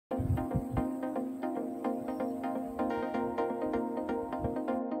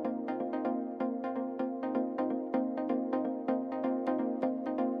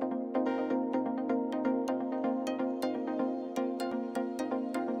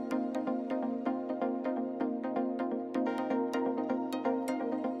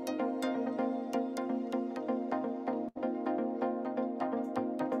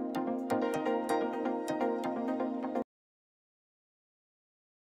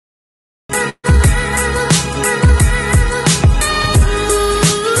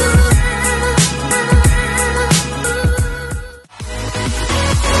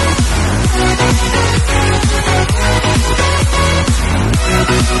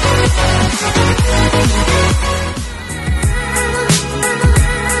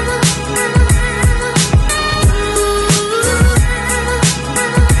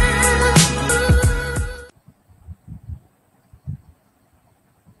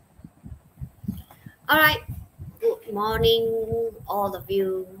All right. Good morning, all of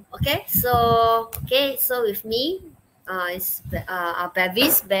you. So with me, is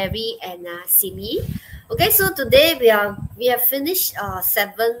Bevis, Barry, and Simi. Okay, so today we have finished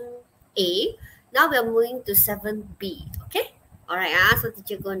 7A. Now we are moving to 7B. Okay. All right. So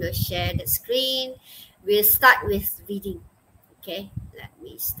teacher going to share the screen. We'll start with reading. Okay. Let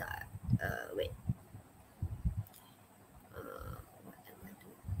me start. Wait. What am I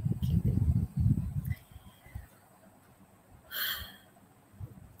doing? Okay. Wait.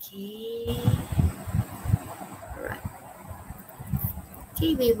 Okay. Alright.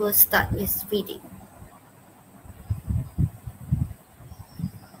 Okay, we will start with reading.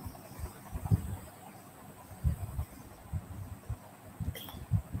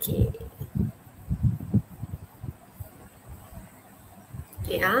 Okay.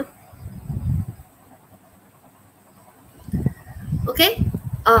 Okay. Okay.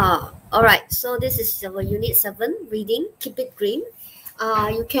 Alright. So this is our unit 7 reading. Keep it green.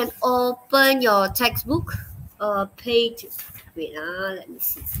 You can open your textbook. Page. Wait. Let me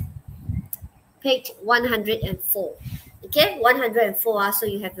see. Page 104. Okay, 104. So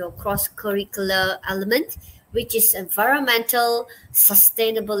you have your cross-curricular element, which is environmental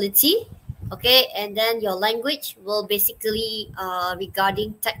sustainability. Okay, and then your language will basically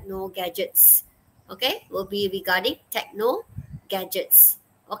regarding techno gadgets. Okay, will be regarding techno gadgets.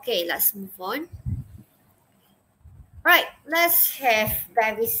 Okay, let's move on. Right, let's have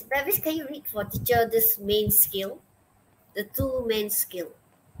Bevis. Bevis, can you read for teacher this main skill? The two main skill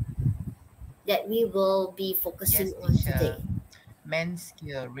that we will be focusing on today. Main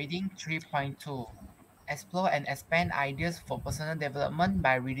skill reading 3.2. Explore and expand ideas for personal development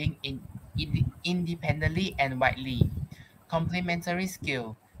by reading independently and widely. Complementary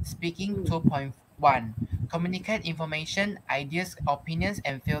skill speaking 2.1. Communicate information, ideas, opinions,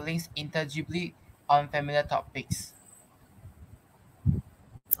 and feelings intelligibly on familiar topics.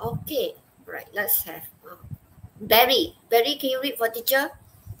 Okay, right. Let's have Barry. Barry, can you read for teacher?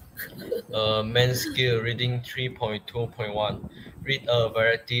 Main skill reading 3.2.1. Read a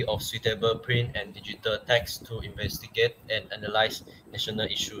variety of suitable print and digital text to investigate and analyze national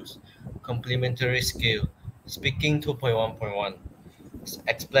issues. Complementary skill speaking 2.1.1.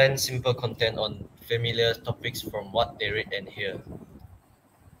 Explain simple content on familiar topics from what they read and hear.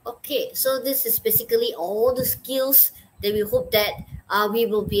 Okay, so this is basically all the skills that we hope that we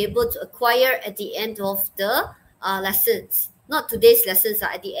will be able to acquire at the end of the lessons. Not today's lessons,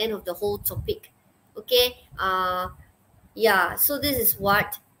 at the end of the whole topic. Okay, yeah, so this is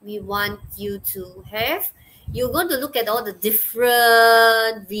what we want you to have. You're going to look at all the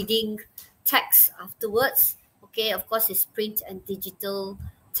different reading texts afterwards. Okay, of course, it's print and digital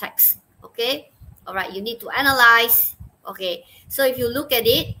text. Okay, all right, you need to analyze. Okay, so if you look at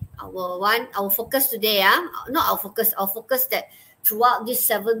it, our focus today, not our focus that throughout this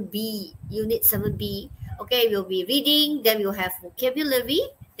 7B, unit 7B, okay, we'll be reading, then we'll have vocabulary,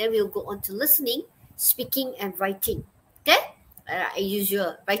 then we'll go on to listening, speaking, and writing. Okay, as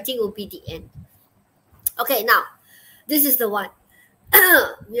usual, writing will be the end. Okay, now this is the one.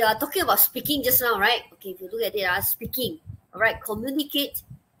 We are talking about speaking just now, right? Okay, if you look at it, speaking. All right, communicate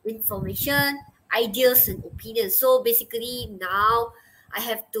information, ideas, and opinions. So basically, now I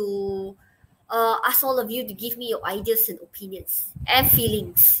have to ask all of you to give me your ideas and opinions and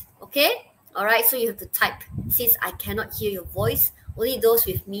feelings. Okay. All right. So you have to type. Since I cannot hear your voice, only those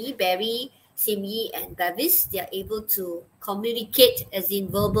with me, Barry, Simi, and Bevis, they are able to communicate as in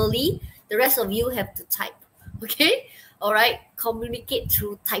verbally. The rest of you have to type. Okay. All right. Communicate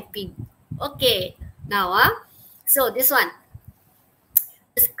through typing. Okay. Now, so this one.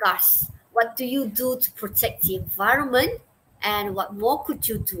 Discuss. What do you do to protect the environment, and what more could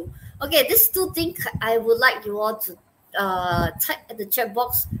you do? Okay, these two things I would like you all to type at the chat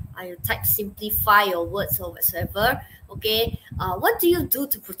box. I type simplify your words or whatsoever. Okay, what do you do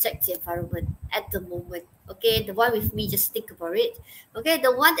to protect the environment at the moment? Okay, the one with me, just think about it. Okay,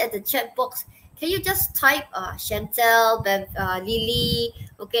 the one at the chat box, can you just type Chantel, Lily,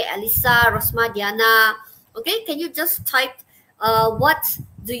 okay, Alisa, Rosma, Diana. Okay, can you just type what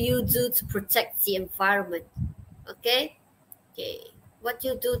do you do to protect the environment? Okay, what do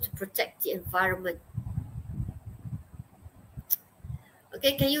you do to protect the environment?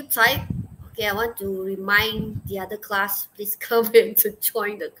 Okay, can you type? Okay, I want to remind the other class, please come in to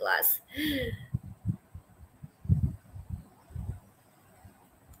join the class.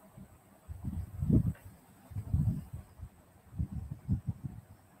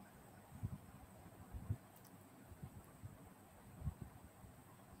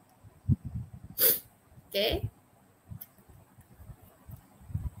 Okay.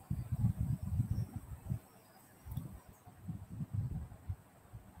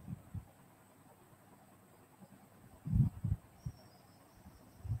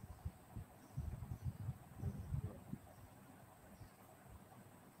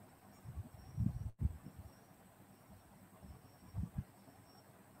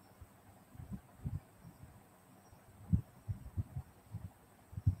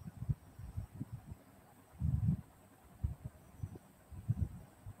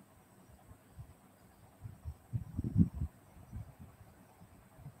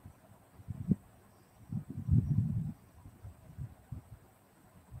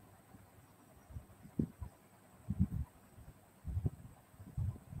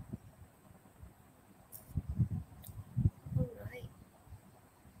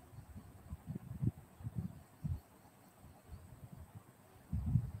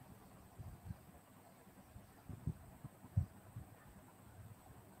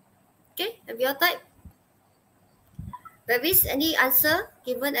 Have you all typed? Travis, any answer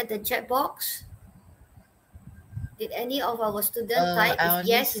given at the chat box? Did any of our students type? I If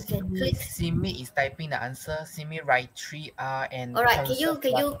only yes, you can see click. Simi is typing the answer. Simi write 3R and All right, can you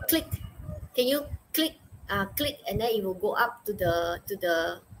conserve water. click? Can you click? Click, and then it will go up to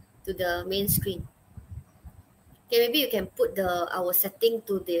the main screen. Okay, maybe you can put our setting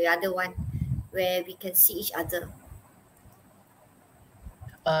to the other one where we can see each other.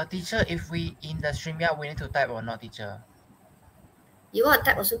 Teacher, if we in the StreamYard, we need to type or not, teacher? You want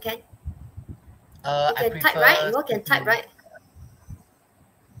to type also can. You I can type, right? You all can type, speaking.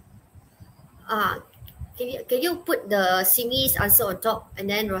 right? Can you put the Simi's answer on top and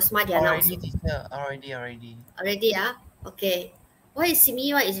then Rosma Diana Already, also? teacher. Already. Already, Okay. Why is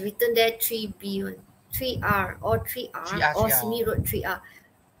Simi one is written there 3B1, 3R or 3R 3R, or 3R. Simi wrote 3R?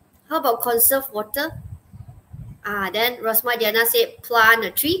 How about conserve water? Then Rosma Diana said plant a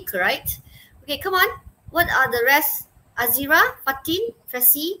tree, correct? Okay, come on. What are the rest? Azira, Fatin,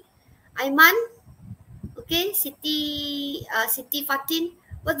 Tracy, Aiman, okay, Siti Fatin.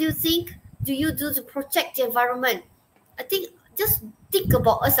 What do you think do you do to protect the environment? I think just think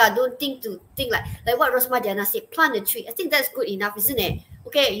about us. Don't think like what Rosma Diana said, plant a tree. I think that's good enough, isn't it?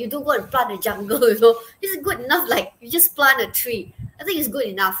 Okay, you don't go and plant a jungle, This is good enough, like you just plant a tree. I think it's good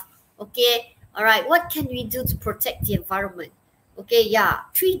enough. Okay, all right. What can we do to protect the environment? Okay, yeah,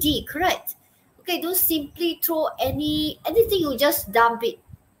 3D, correct. Okay, don't simply throw anything, you just dump it.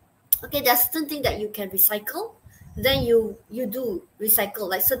 Okay, there's certain thing that you can recycle, then you do recycle,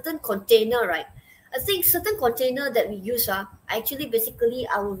 like certain container, right? I think certain container that we use, actually basically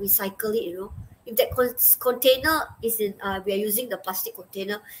I will recycle it, if that container is in we are using the plastic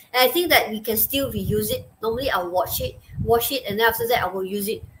container, and I think that we can still reuse it. Normally I'll wash it, and then after that I will use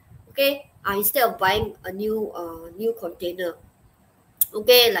it. Okay, instead of buying a new container,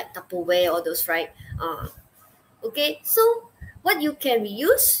 okay, like Tupperware, all those, right? Okay, so what you can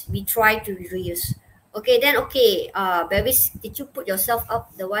reuse, we try to reuse. Okay, then Bevis, did you put yourself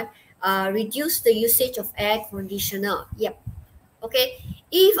up the one? Reduce the usage of air conditioner. Yep. Okay,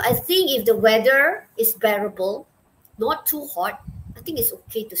 if the weather is bearable, not too hot, I think it's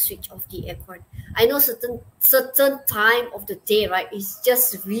okay to switch off the aircon. I know certain time of the day, right? It's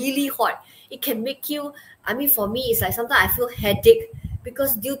just really hot. It can make you. I mean, for me, it's like sometimes I feel headache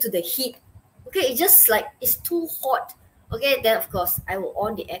because due to the heat. Okay, it's just like it's too hot. Okay, then of course I will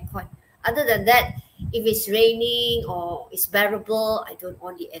on the aircon. Other than that, if it's raining or it's bearable, I don't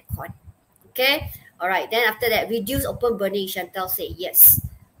on the aircon. Okay, all right. Then after that, reduce open burning. Chantal say yes.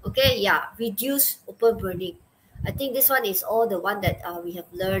 Okay, yeah, reduce open burning. I think this one is all the one that we have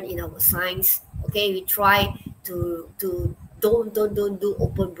learned in our science. Okay, we try to don't do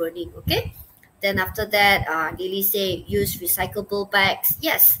open burning. Okay, then after that, Lily say use recyclable bags.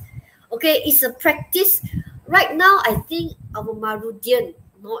 Yes. Okay, it's a practice. Right now, I think our Marudian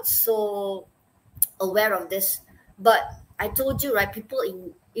not so aware of this, but I told you, right, people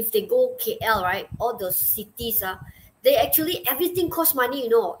if they go KL, right, all those cities, they actually, everything costs money,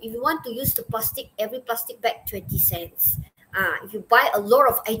 If you want to use the plastic, every plastic bag, 20 cents. If you buy a lot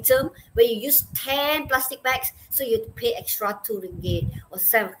of item where you use 10 plastic bags, so you pay extra 2 ringgit or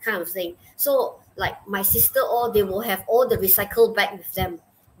some kind of thing. So like my sister, they will have all the recycled bag with them,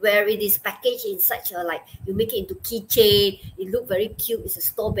 where it is packaged in such a, like, you make it into keychain, it look very cute, it's a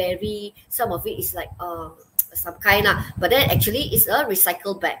strawberry, some of it is like some kind of, but then actually it's a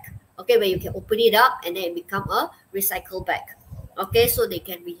recycle bag, okay, where you can open it up and then it become a recycle bag, okay, so they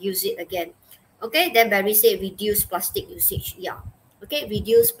can reuse it again. Okay, then Barry said reduce plastic usage. Yeah, okay,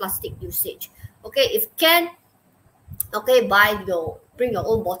 reduce plastic usage. Okay, if can, okay, bring your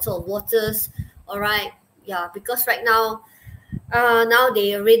own bottle of waters. All right, yeah, because right now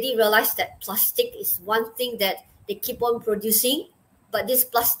they already realized that plastic is one thing that they keep on producing, but this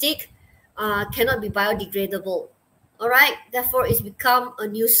plastic cannot be biodegradable. All right, therefore it's become a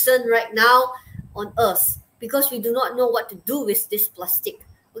nuisance right now on Earth because we do not know what to do with this plastic.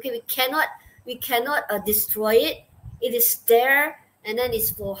 Okay, we cannot destroy it. It is there, and then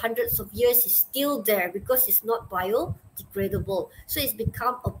it's for hundreds of years. It's still there because it's not biodegradable. So it's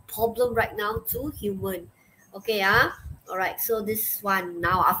become a problem right now to human. Okay, all right, so this one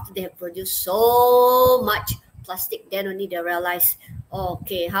now, after they have produced so much plastic, then only they realize,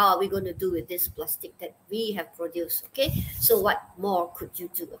 okay, how are we going to do with this plastic that we have produced? Okay, so what more could you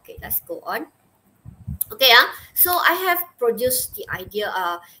do? Okay, let's go on. Okay, so I have produced the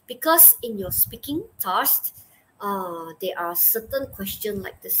idea because in your speaking task, there are certain questions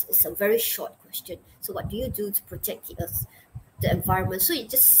like this. It's a very short question. So what do you do to protect the earth, the environment? So it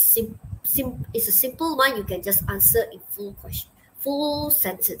just it's a simple one. You can just answer in full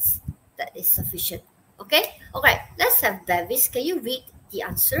sentence. that is sufficient. Okay, all right, let's have Davis. Can you read the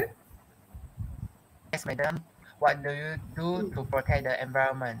answer? Yes, madam. What do you do to protect the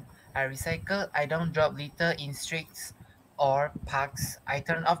environment? I recycle. I don't drop litter in streets or parks. I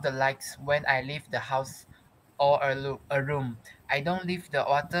turn off the lights when I leave the house or a room. I don't leave the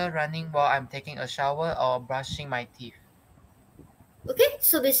water running while I'm taking a shower or brushing my teeth. Okay,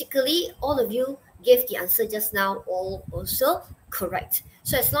 so basically all of you gave the answer just now, all also correct.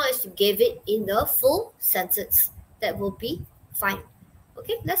 So as long as you gave it in the full sentence, that will be fine.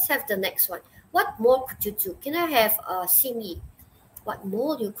 Okay, let's have the next one. What more could you do? Can I have Simi? What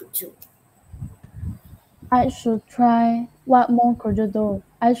more you could do? I should try. What more could you do?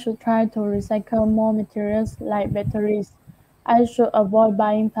 I should try to recycle more materials like batteries. I should avoid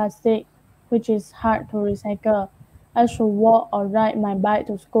buying plastic, which is hard to recycle. I should walk or ride my bike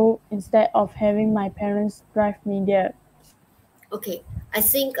to school instead of having my parents drive me there. Okay, I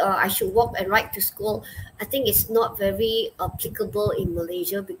think I should walk and ride to school. I think it's not very applicable in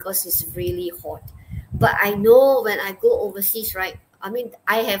Malaysia because it's really hot. But I know when I go overseas, right? I mean,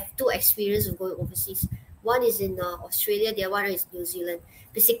 I have two experiences of going overseas. One is in Australia, the other one is New Zealand.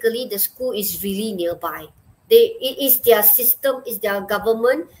 Basically, the school is really nearby. It is their system, is their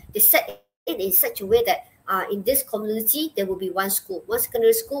government. They set it in such a way that in this community there will be one school, one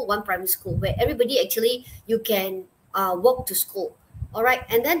secondary school, one primary school, where everybody actually you can walk to school. All right,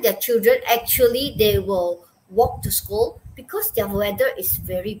 and then their children actually they will walk to school because their weather is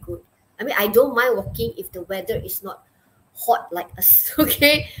very good. I mean, I don't mind walking if the weather is not hot like us.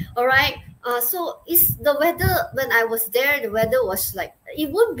 Okay, all right. So is the weather when I was there? The weather was like it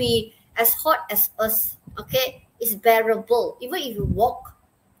won't be as hot as us. Okay, it's bearable. Even if you walk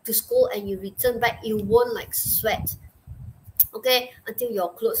to school and you return back, you won't like sweat. Okay, until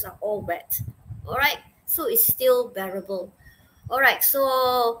your clothes are all wet. All right, so it's still bearable. All right,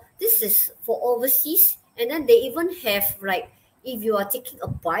 so this is for overseas, and then they even have like if you are taking a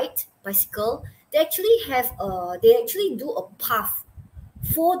bicycle, they actually do a path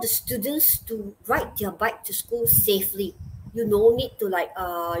for the students to ride their bike to school safely. You no need to like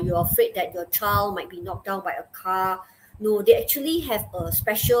you're afraid that your child might be knocked down by a car. No, they actually have a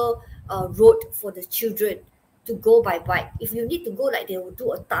special road for the children to go by bike. If you need to go, like they will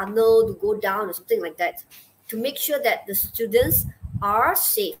do a tunnel to go down or something like that to make sure that the students are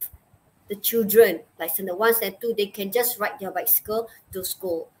safe. The children, like standard 1, standard 2, they can just ride their bicycle to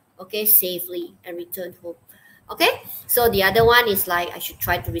school, okay, safely and return home. Okay, so the other one is like I should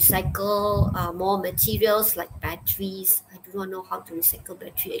try to recycle more materials like batteries. I do not know how to recycle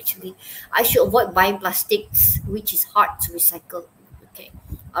battery actually. I should avoid buying plastics, which is hard to recycle. Okay,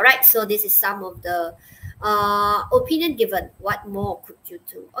 all right, so this is some of the opinion given. What more could you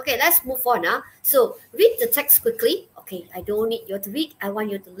do? Okay, let's move on. So read the text quickly. Okay, I don't need you to read. I want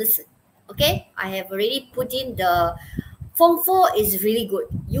you to listen. Okay, I have already put in the Form 4 is really good.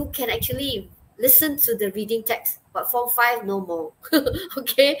 You can actually listen to the reading text, but Form 5 no more.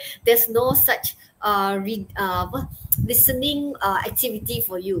 Okay, there's no such listening activity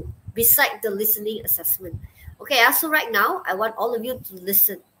for you beside the listening assessment. Okay, so right now I want all of you to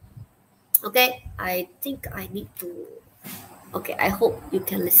listen. Okay, I think I need to. Okay, I hope you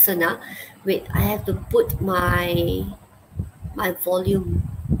can listen. Wait, I have to put my volume.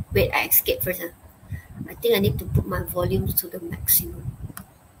 Wait, I escape first. I think I need to put my volume to the maximum.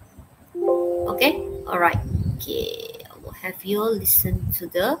 Okay, all right. Okay, I will have you all listen to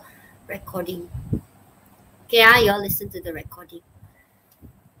the recording. Okay, you all listen to the recording.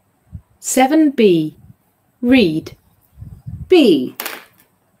 7B. Read. B.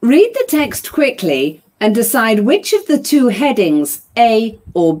 Read the text quickly and decide which of the two headings, A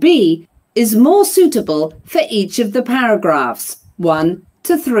or B, is more suitable for each of the paragraphs, 1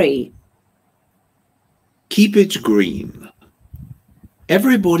 to 3. Keep it green.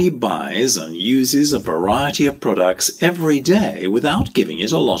 Everybody buys and uses a variety of products every day without giving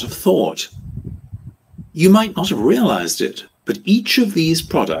it a lot of thought. You might not have realized it, but each of these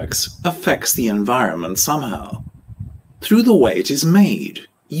products affects the environment somehow, through the way it is made,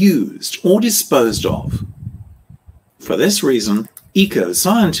 used, or disposed of. For this reason,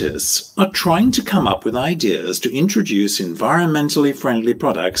 eco-scientists are trying to come up with ideas to introduce environmentally friendly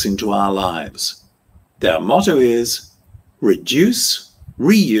products into our lives. Their motto is reduce,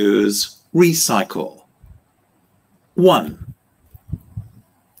 reuse, recycle. 1.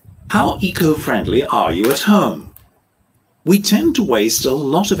 How eco-friendly are you at home? We tend to waste a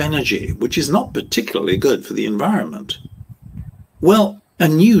lot of energy, which is not particularly good for the environment. Well, a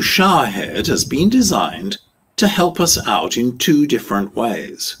new shower head has been designed to help us out in 2 different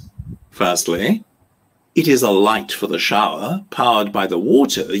ways. Firstly, It is a light for the shower powered by the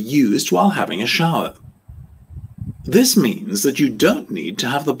water used while having a shower. This means that you don't need to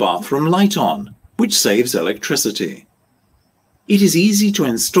have the bathroom light on, which saves electricity. It is easy to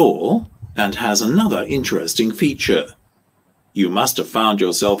install and has another interesting feature. You must have found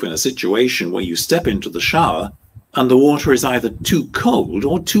yourself in a situation where you step into the shower and the water is either too cold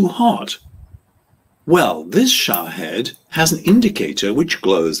or too hot. Well, this shower head has an indicator which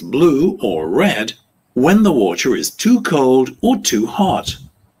glows blue or red when the water is too cold or too hot,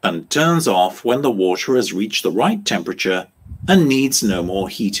 and turns off when the water has reached the right temperature and needs no more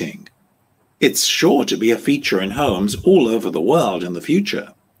heating. It's sure to be a feature in homes all over the world in the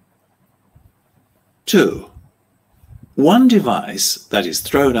future. 2. One device that is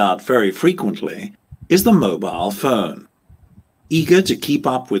thrown out very frequently is the mobile phone. Eager to keep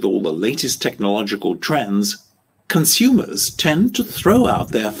up with all the latest technological trends, consumers tend to throw out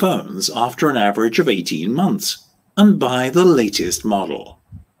their phones after an average of 18 months and buy the latest model.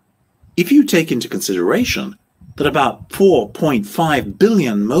 If you take into consideration that about 4.5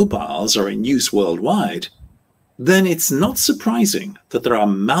 billion mobiles are in use worldwide, then it's not surprising that there are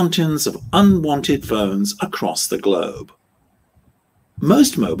mountains of unwanted phones across the globe.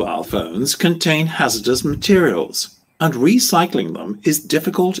 Most mobile phones contain hazardous materials, and recycling them is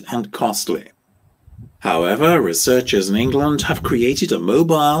difficult and costly. However, researchers in England have created a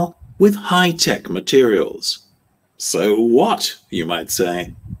mobile with high-tech materials. So what, you might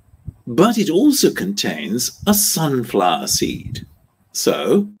say? But it also contains a sunflower seed.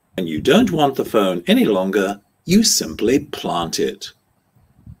 So, when you don't want the phone any longer, you simply plant it.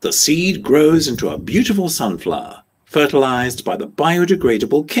 The seed grows into a beautiful sunflower, fertilized by the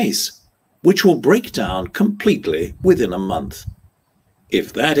biodegradable case, which will break down completely within a month.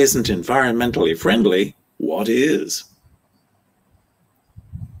 If that isn't environmentally friendly, what is?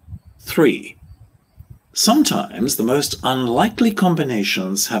 3. Sometimes the most unlikely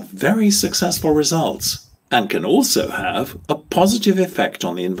combinations have very successful results and can also have a positive effect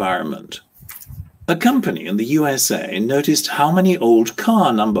on the environment. A company in the USA noticed how many old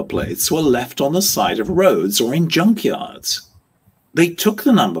car number plates were left on the side of roads or in junkyards. They took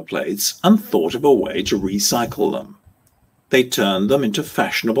the number plates and thought of a way to recycle them. They turned them into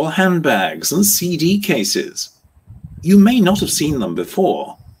fashionable handbags and CD cases. You may not have seen them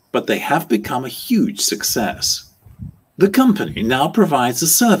before, but they have become a huge success. The company now provides a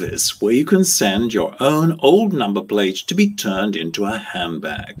service where you can send your own old number plate to be turned into a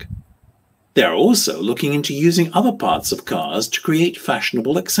handbag. They are also looking into using other parts of cars to create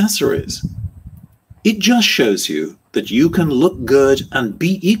fashionable accessories. It just shows you that you can look good and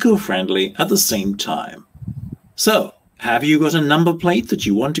be eco-friendly at the same time. So, have you got a number plate that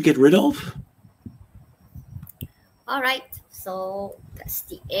you want to get rid of? All right, so that's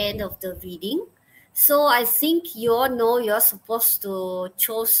the end of the reading. So I think you all know you're supposed to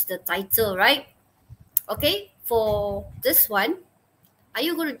choose the title, right? Okay, for this one, are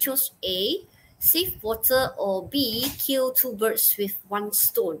you going to choose A, save water, or B, kill two birds with one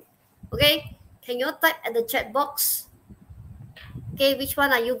stone? Okay, can you all type at the chat box? Okay, which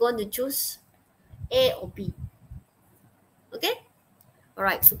one are you going to choose? A or B? Okay? All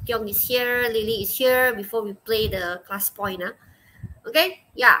right, so Kyung is here, Lily is here before we play the class point. Okay,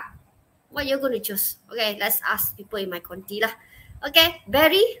 yeah. What are you going to choose? Okay, let's ask people in my conti lah. Okay,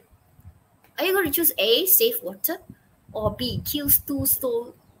 Barry, are you going to choose A, save water, or B, kills two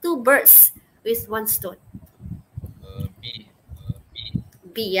birds with one stone? B.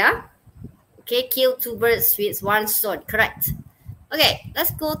 B, yeah? Okay, kill two birds with one stone, correct. Okay,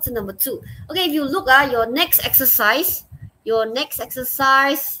 let's go to number 2. Okay, if you look at your next exercise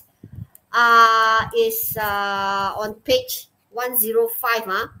is on page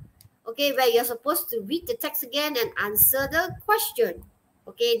 105. Okay, where you're supposed to read the text again and answer the question.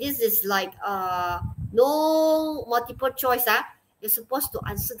 Okay, this is like no multiple choice. You're supposed to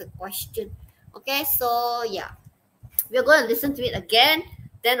answer the question. Okay, so yeah, we're going to listen to it again,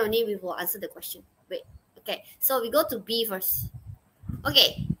 then only we will answer the question. Wait, okay, so we go to B first.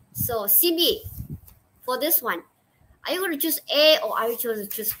 Okay, so Cindy, for this one, are you going to choose A or are you going to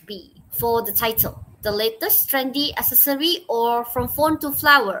choose B for the title? The latest trendy accessory or from phone to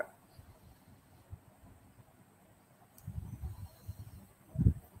flower?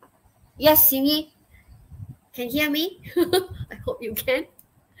 Yes, Cindy, can you hear me? I hope you can.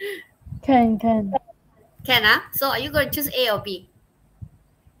 Can. Can, So are you going to choose A or B?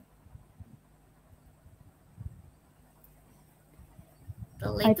 The I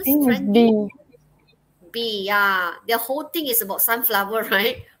latest think it's trendy. B. B, yeah. The whole thing is about sunflower,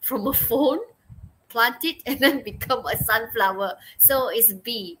 right? From a phone, plant it, and then become a sunflower. So it's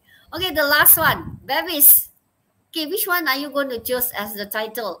B. Okay, the last one. Bevis. Okay, which one are you going to choose as the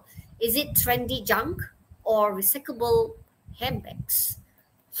title? Is it trendy junk or recyclable handbags?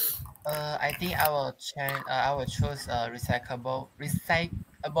 I think I will choose recyclable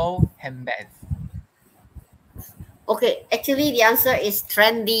handbags. Okay, actually the answer is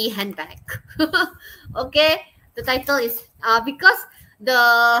trendy handbag. Okay, the title is because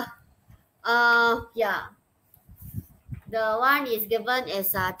the yeah, the one is given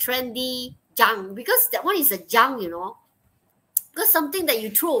as a trendy junk because that one is a junk, you know. Because something that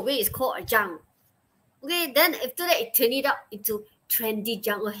you throw away is called a junk. Okay, then after that it turned it up into trendy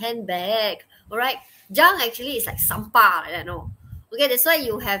junk or handbag. Alright. Junk actually is like sampah, like that, no. Okay, that's why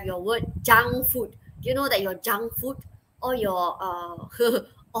you have your word junk food. Do you know that your junk food or your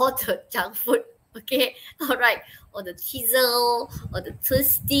all the junk food? Okay, alright. Or the chisel or the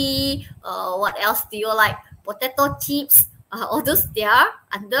thirsty, what else do you like? Potato chips, all those they are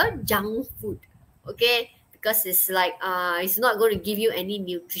under junk food. Okay, because it's like it's not going to give you any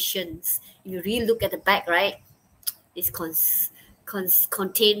nutritions. If you really look at the back, right, it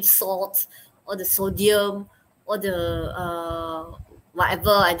contains salt or the sodium or the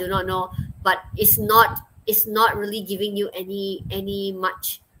whatever, I do not know, but it's not really giving you any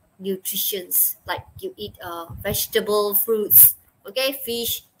much nutritions like you eat vegetable, fruits, okay,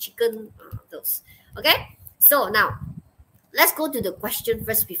 fish, chicken, those. Okay, so now let's go to the question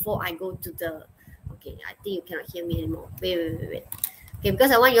first before I go to the. Okay, I think you cannot hear me anymore. Wait. Okay,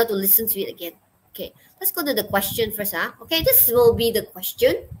 because I want you all to listen to it again. Okay, let's go to the question first. Okay, this will be the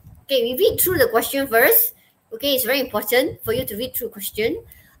question. Okay, we read through the question first. Okay, it's very important for you to read through question.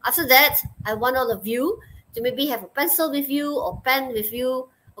 After that, I want all of you to maybe have a pencil with you or pen with you.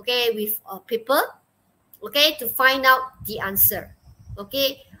 Okay, with a paper. Okay, to find out the answer.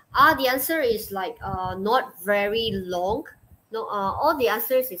 Okay, the answer is like not very long. No, all the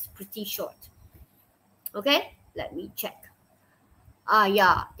answers is pretty short. Okay, let me check.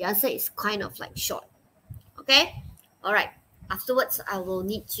 Yeah, the answer is kind of like short. Okay, all right. Afterwards, I will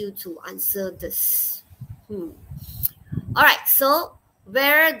need you to answer this. All right, so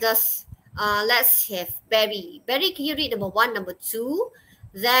where does, let's have Barry. Barry, can you read number 1, number 2?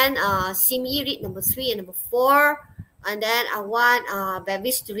 Then Simi read number 3 and number 4. And then I want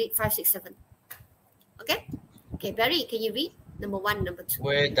Bevis to read 5, 6, 7. Okay? Okay, Barry, can you read number 1, number 2?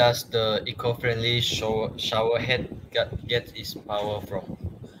 Where does the eco-friendly shower head get its power from?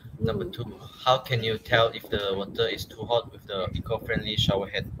 Number 2, how can you tell if the water is too hot with the eco-friendly shower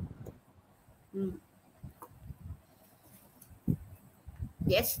head?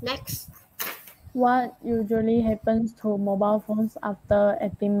 Yes, next. What usually happens to mobile phones after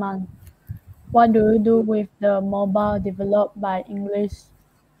 18 months? What do you do with the mobile developed by English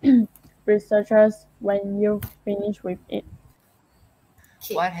researchers when you finish with it?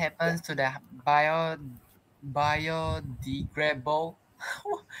 Okay. What happens to the biodegradable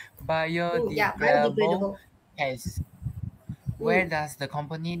biodegradable. case? Where does the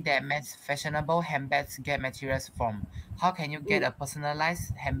company that makes fashionable handbags get materials from? How can you get a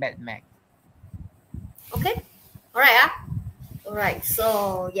personalized handbag made? Okay. All right. All right.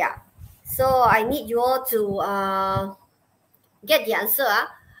 So yeah. So I need you all to get the answer.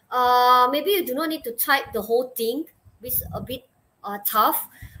 Maybe you do not need to type the whole thing. It's a bit tough.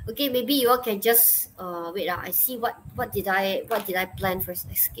 Okay. Maybe you all can just wait. I see what did I plan first.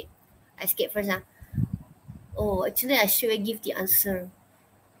 Escape first. Oh, actually, I should give the answer.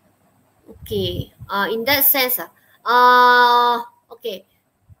 Okay. In that sense. Okay.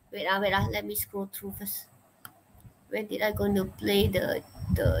 Wait. Let me scroll through first. When did I going to play the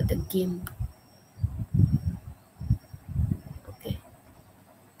game? Okay.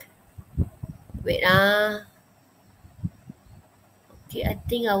 Wait. Okay, I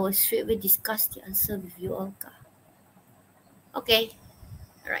think I will straight away discuss the answer with you all. Okay.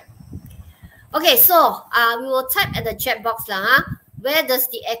 All right. Okay, so we will type at the chat box lah. Where does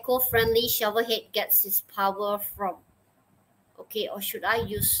the eco-friendly shower head gets its power from? Okay, or should I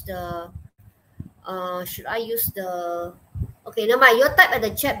use the okay, never mind, you type at the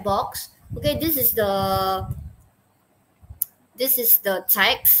chat box. Okay, this is the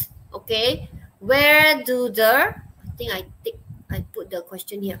text. Okay, where do the, I put the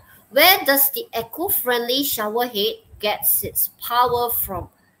question here. Where does the eco-friendly shower head gets its power from?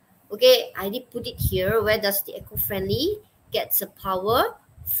 Okay, I did put it here. Where does the eco-friendly gets its power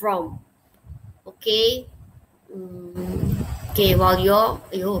from? Okay. Okay, while you're,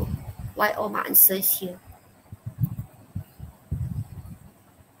 why all my answers here?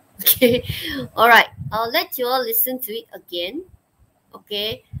 Okay, all right. I'll let you all listen to it again.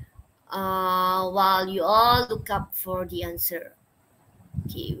 Okay, while you all look up for the answer.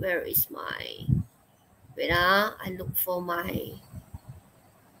 Okay, where is my, wait, I look for my,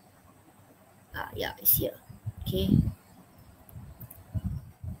 yeah, it's here. Okay.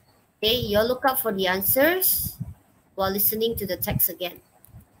 Okay, you look up for the answers while listening to the text again.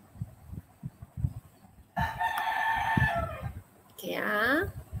 Okay,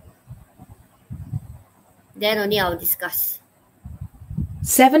 then only I'll discuss.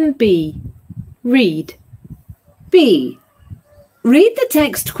 7b. Read. B. Read the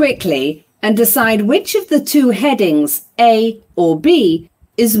text quickly and decide which of the two headings, A or B,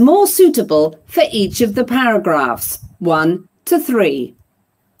 is more suitable for each of the paragraphs, 1 to 3.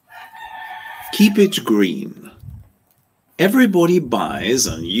 Keep it green. Everybody buys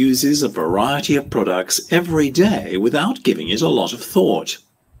and uses a variety of products every day without giving it a lot of thought.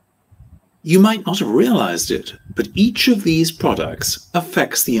 You might not have realized it, but each of these products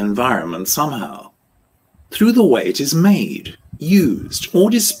affects the environment somehow, through the way it is made, used, or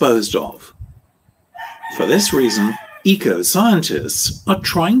disposed of. For this reason, eco-scientists are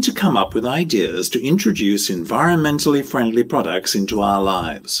trying to come up with ideas to introduce environmentally friendly products into our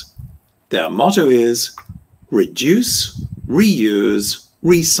lives. Their motto is reduce, reuse,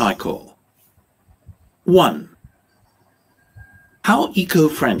 recycle. 1. How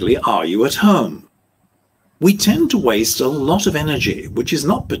eco-friendly are you at home? We tend to waste a lot of energy, which is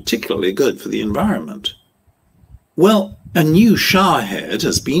not particularly good for the environment. Well, a new shower head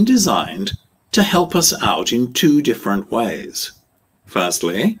has been designed to help us out in 2 different ways.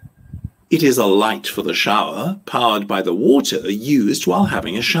 Firstly, it is a light for the shower powered by the water used while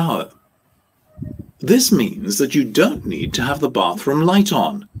having a shower. This means that you don't need to have the bathroom light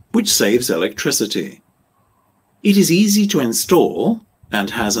on, which saves electricity. It is easy to install and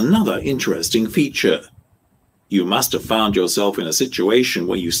has another interesting feature. You must have found yourself in a situation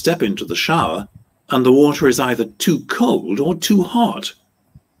where you step into the shower and the water is either too cold or too hot.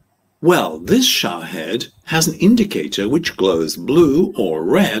 Well, this shower head has an indicator which glows blue or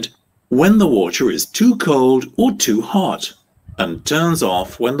red when the water is too cold or too hot, and turns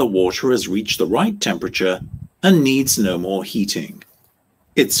off when the water has reached the right temperature and needs no more heating.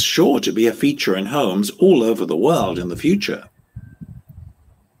 It's sure to be a feature in homes all over the world in the future.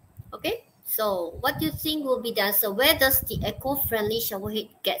 Okay, so what do you think will be the answer? Where does the eco-friendly shower head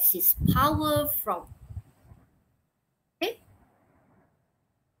get its power from? Okay,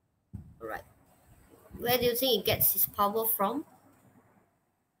 all right. Where do you think it gets its power from?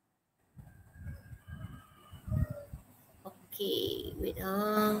 Okay, wait.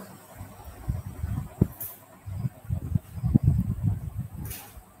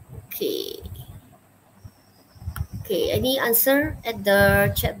 Okay. Okay, any answer at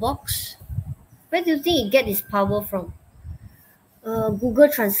the chat box? Where do you think it get its power from? Google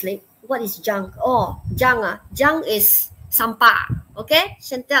Translate. What is junk? Oh, junk. Junk is sampah. Okay,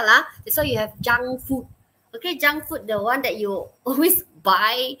 Chantel. That's why you have junk food. Okay, junk food, the one that you always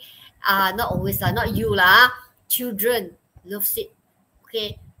buy. Not always, not you. Children loves it.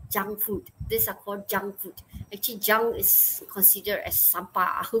 Okay, junk food. These are called junk food. Actually, junk is considered as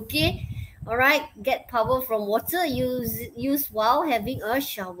sampah. Okay. All right, get power from water used while having a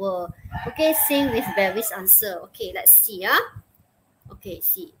shower. Okay, same with Barry's answer. Okay, let's see. Okay,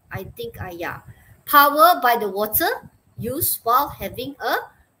 see, I think yeah. Power by the water used while having a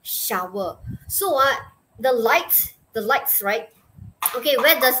shower. So the lights, right? Okay,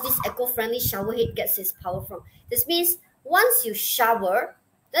 where does this eco-friendly shower head get its power from? This means once you shower,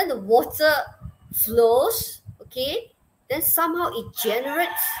 then the water flows, okay? Then somehow it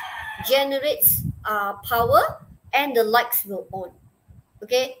generates power and the lights will on.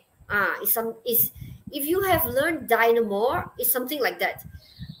 Okay, if you have learned dynamo, it's something like that.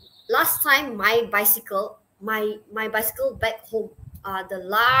 Last time my bicycle back home, the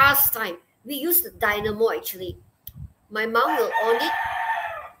last time we used the dynamo. Actually, my mom will on it,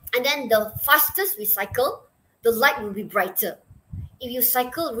 and then the fastest we cycle, the light will be brighter. If you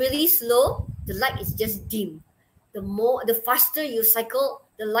cycle really slow, the light is just dim. The faster you cycle,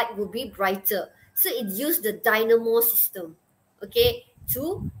 the light will be brighter. So it used the dynamo system, okay,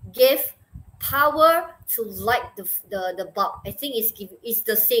 to give power to light the bulb. I think it's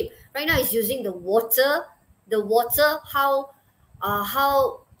the same. Right now it's using the water. How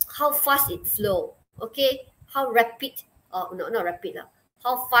fast it flow, okay, how rapid, no, not rapid,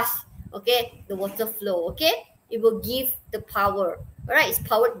 how fast, okay, the water flow, okay, it will give the power. All right, it's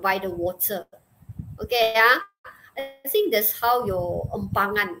powered by the water. Okay, I think that's how your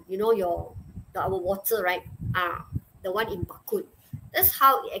empangan, our water, right? The one in Bakun. That's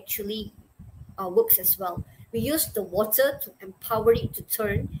how it actually works as well. We use the water to empower it to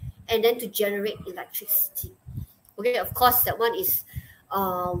turn and then to generate electricity. Okay, of course, that one is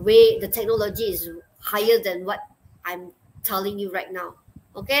way the technology is higher than what I'm telling you right now.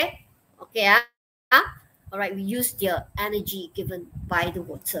 Okay? Okay, all right, we use the energy given by the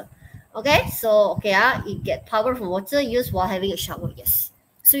water. Okay, so okay, you get power from water used while having a shower. Yes,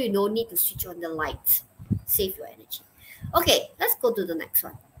 so you don't need to switch on the light, save your energy. Okay, let's go to the next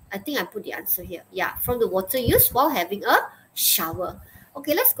one. I think I put the answer here. Yeah, from the water used while having a shower.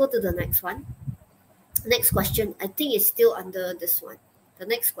 Okay, let's go to the next one. Next question, I think it's still under this one. The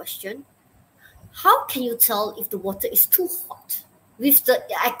next question, how can you tell if the water is too hot with the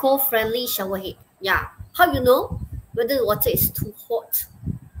eco-friendly shower head? Yeah, how you know whether the water is too hot?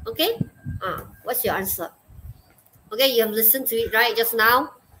 Okay, what's your answer? Okay, you have listened to it right just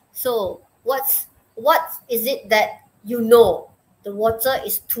now. So what is it that you know the water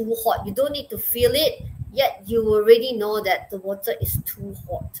is too hot? You don't need to feel it, yet you already know that the water is too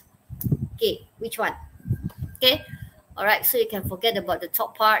hot. Okay, which one? Okay, all right, so you can forget about the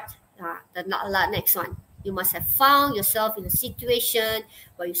top part. The next one. You must have found yourself in a situation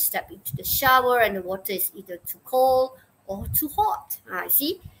where you step into the shower and the water is either too cold or too hot.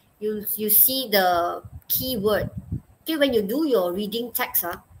 See, you see the keyword. Okay, when you do your reading text,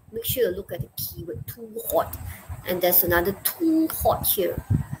 make sure you look at the keyword too hot, and there's another too hot here.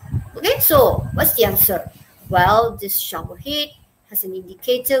 Okay, so what's the answer? Well, this shower head has an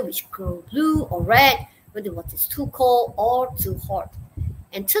indicator which glows blue or red when the water is too cold or too hot,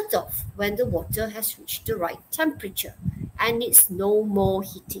 and turns off when the water has reached the right temperature and needs no more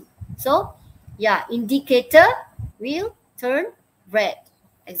heating. So, yeah, indicator will turn red.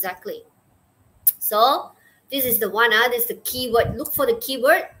 Exactly. So, this is the one. This is the keyword. Look for the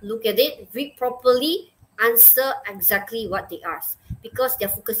keyword. Look at it. Read properly. Answer exactly what they ask. Because they're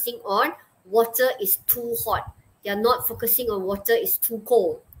focusing on water is too hot. They're not focusing on water is too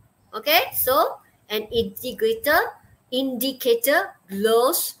cold. Okay? So, an indicator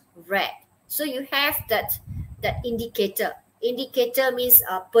glows red. So you have that indicator. Indicator means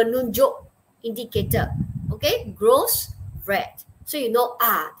penunjuk indicator. Okay, glows red. So you know,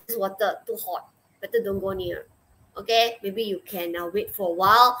 this water too hot. Better don't go near. Okay, maybe you can wait for a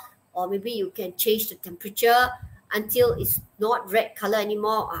while, or maybe you can change the temperature until it's not red color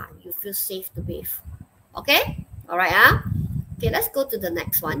anymore. You feel safe to bathe. Okay, all right. Okay, let's go to the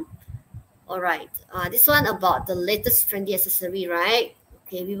next one. All right, this one about the latest trendy accessory, right?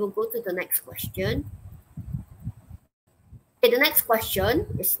 Okay, we will go to the next question. Okay, the next question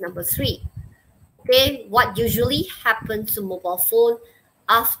is number 3. Okay, what usually happens to mobile phone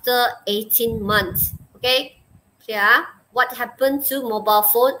after 18 months? Okay, yeah, what happened to mobile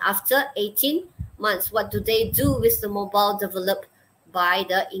phone after 18 months? What do they do with the mobile developed by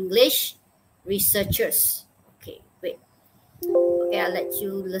the English researchers? Okay, wait. Okay, I'll let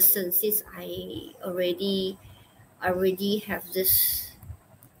you listen since I already have this.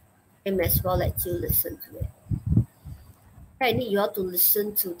 I may as well let you listen to it. I need you all to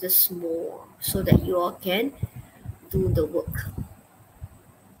listen to this more so that you all can do the work.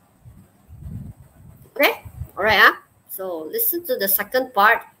 Okay, all right. So listen to the second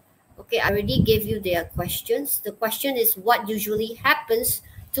part. Okay, I already gave you their questions. The question is, what usually happens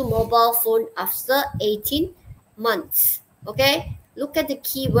to mobile phone after 18 months? Okay, look at the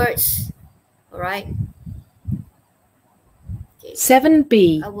keywords. All right. Okay.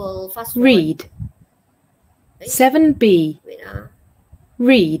 7B. I will fast forward. Read. Okay. 7B. Wait,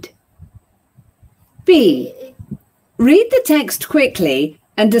 Read. B. Read the text quickly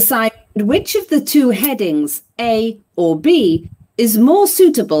and decide which of the two headings, A or B, is more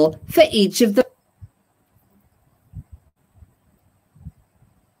suitable for each of the...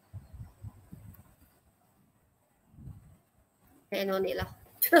 No need lah.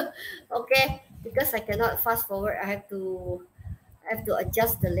 Okay, because I cannot fast forward, I have to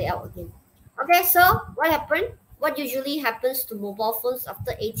adjust the layout again. Okay, so what happened? What usually happens to mobile phones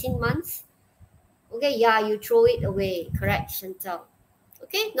after 18 months? Okay, yeah, you throw it away. Correct, Chantal.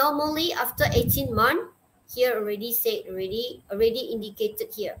 Okay, normally after 18 months, here already said, already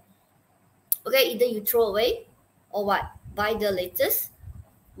indicated here. Okay, either you throw away or what? Buy the latest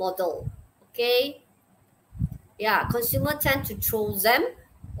model. Okay. Yeah, consumer tend to throw them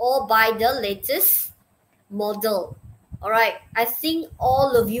or buy the latest model. All right, I think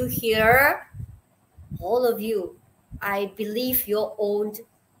all of you here, all of you, I believe you owned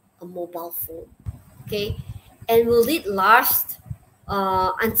a mobile phone. Okay, and will it last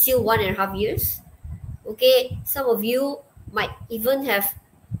until 1.5 years? Okay, some of you might even have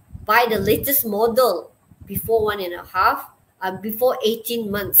buy the latest model before 1.5, before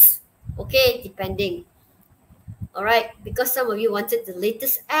 18 months. Okay, depending. All right, because some of you wanted the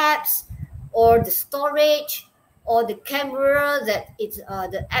latest apps or the storage or the camera that it's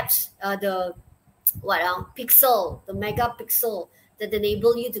the apps the pixel, the megapixel that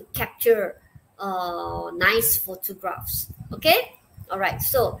enable you to capture nice photographs. Okay, all right.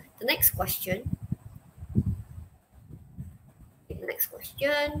 So the next question. The next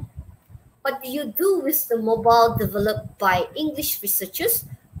question. What do you do with the mobile developed by English researchers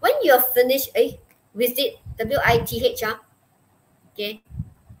when you are finished with it? WITH. Okay.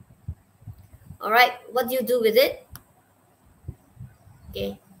 All right. What do you do with it?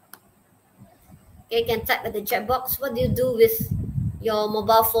 Okay. Okay, you can type at the chat box. What do you do with your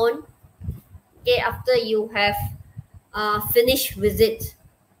mobile phone? Okay, after you have finished with it.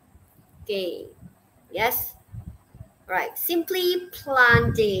 Okay. Yes. Right. Simply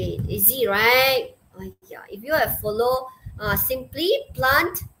plant it. Easy, right? Oh, yeah. If you have follow, simply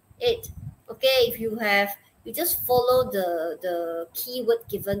plant it. Okay. If you have, you just follow the keyword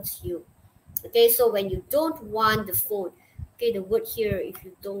given to you. Okay. So when you don't want the phone, okay, the word here. If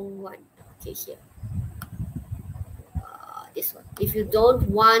you don't want, okay, here. This one. If you don't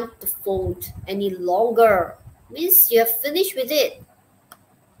want the phone any longer, means you have finished with it.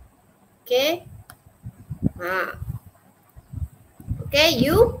 Okay. Okay,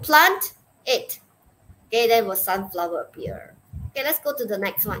 you plant it. Okay, then will sunflower appear. Okay, let's go to the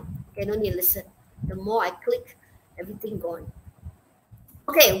next one. Okay, no need listen. The more I click, everything gone.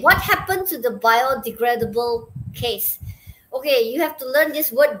 Okay, what happened to the biodegradable case? Okay, you have to learn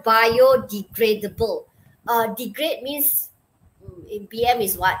this word biodegradable. Degrade means in BM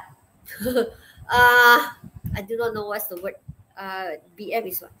is what? I do not know what's the word. BM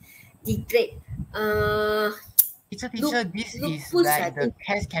is what? Degrade. It's a teacher. This is like the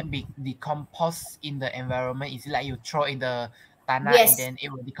case can be decomposed in the environment. Is it like you throw in the tanah and then it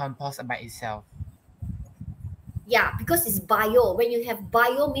will decompose by itself? Yeah, because it's bio. When you have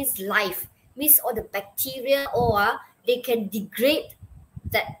bio means life, means all the bacteria or they can degrade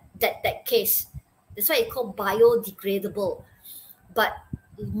that case. That's why it's called biodegradable. But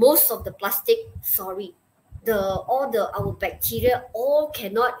most of the plastic, sorry, our bacteria all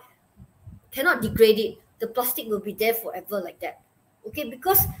cannot degrade it. The plastic will be there forever like that. Okay,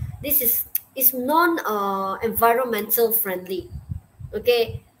 because this is non-environmental friendly.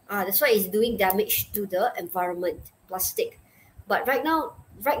 Okay, that's why it's doing damage to the environment, plastic. But right now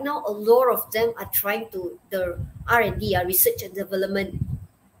a lot of them are trying to the R&D, research and development.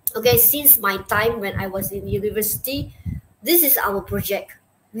 Okay, since my time when I was in university, this is our project.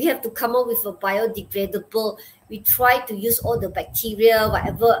 We have to come up with a biodegradable. We try to use all the bacteria,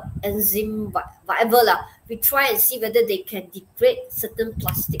 whatever enzyme, whatever lah. We try and see whether they can degrade certain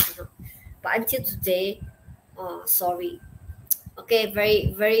plastic. But until today, sorry. Okay,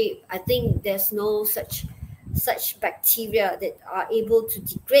 very, very. I think there's no such bacteria that are able to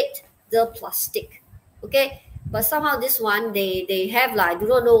degrade the plastic. Okay, but somehow this one they have lah. I do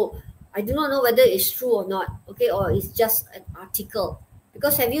not know whether it's true or not. Okay, or it's just an article.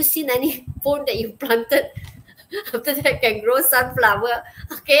 Because have you seen any phone that you planted after that can grow sunflower?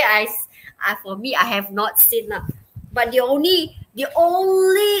 Okay, for me I have not seen that. But the only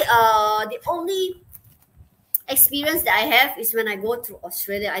experience that I have is when I go to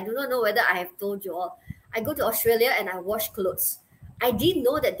Australia. I do not know whether I have told you all. I go to Australia and I wash clothes. I didn't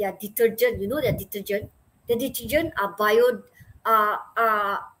know that their detergent. You know their detergent. The detergent are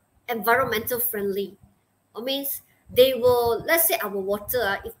environmental friendly. It means they will, let's say our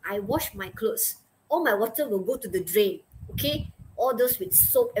water, if I wash my clothes, all my water will go to the drain. Okay, all those with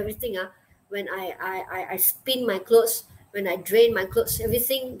soap, everything. When I spin my clothes, when I drain my clothes,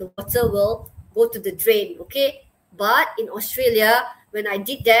 everything, the water will go to the drain. Okay, but in Australia, when I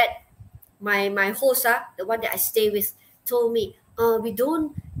did that, my host, the one that I stay with, told me, we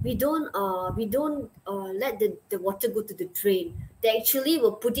don't let the water go to the drain. They actually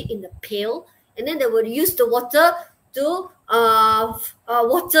will put it in the pail, and then they will use the water to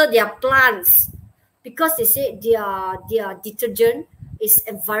water their plants, because they say their detergent is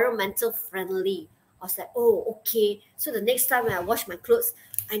environmental friendly. I was like, oh, okay. So the next time when I wash my clothes,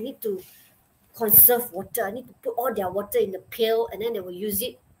 I need to conserve water. I need to put all their water in the pail, and then they will use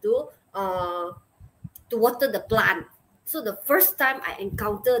it to water the plant. So the first time I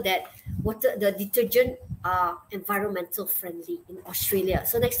encountered that the detergent are environmental friendly in Australia.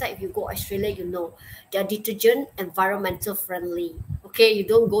 So next time if you go Australia, you know their detergent environmental friendly. Okay, you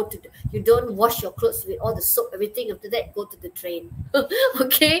don't wash your clothes with all the soap, everything. After that, go to the drain.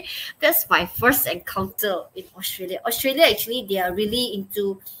 Okay, that's my first encounter in Australia. Australia actually they are really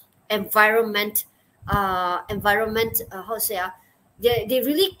into environment. How to say they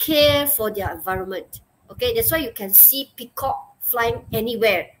really care for their environment. Okay, that's why you can see peacock flying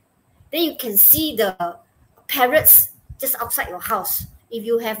anywhere. Then you can see the parrots just outside your house. If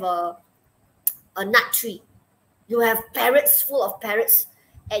you have a nut tree, you have parrots, full of parrots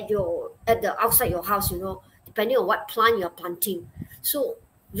at the outside your house, you know, depending on what plant you're planting. So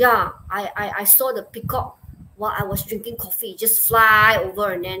yeah, I saw the peacock while I was drinking coffee just fly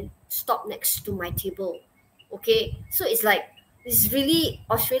over and then stop next to my table. Okay, so it's like, it's really,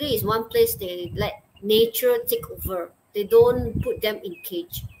 Australia is one place they let nature take over. They don't put them in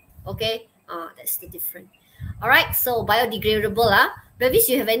cage. Okay, that's the difference. All right, so biodegradable. Bevis,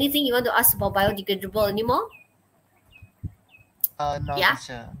 you have anything you want to ask about biodegradable anymore? No, Yeah.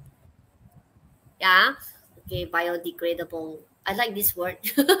 teacher. Yeah. Okay, biodegradable. I like this word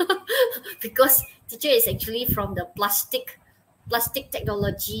because teacher is actually from the plastic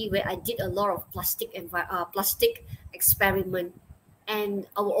technology, where I did a lot of plastic experiment, and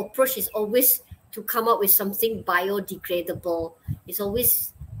our approach is always to come up with something biodegradable. It's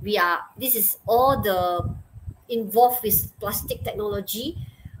always this is all the involved with plastic technology,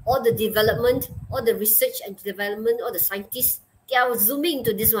 all the development, all the research and development, all the scientists, they are zooming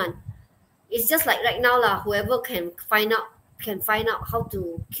into this one. It's just like right now whoever can find out how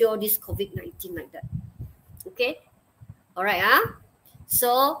to cure this COVID-19 like that. Okay, all right.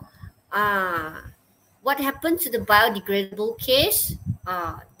 So what happened to the biodegradable case?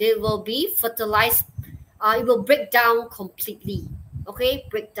 They will be fertilized. It will break down completely. Okay,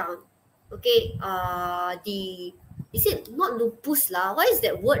 break down. Okay, is it not lupus lah? What is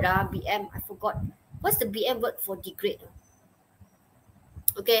that word BM? I forgot. What's the BM word for degrade?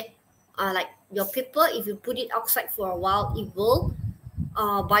 Okay, like your paper, if you put it outside for a while, it will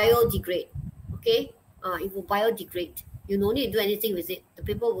biodegrade. Okay, it will biodegrade. You don't need to do anything with it. The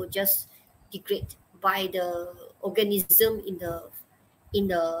paper will just degrade by the organism in the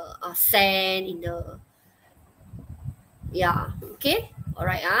sand, in the okay, all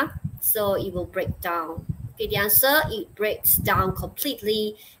right. So it will break down. Okay, the answer, it breaks down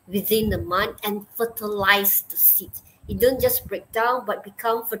completely within the month and fertilize the seed. It don't just break down but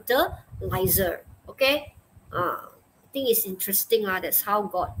become fertilizer. Okay, I think it's interesting. That's how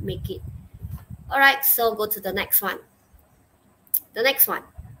God make it. All right, so go to the next one. The next one,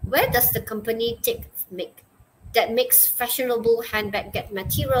 where does the company that makes fashionable handbag get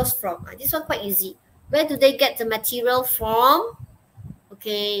materials from? This one quite easy. Where do they get the material from?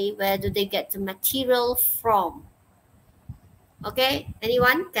 Okay, where do they get the material from? Okay,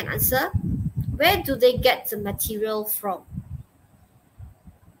 anyone can answer? Where do they get the material from?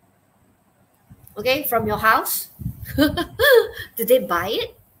 Okay, from your house? Do they buy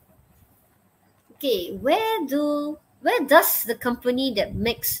it? Okay, where does the company that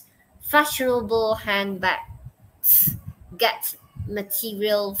makes fashionable handbags get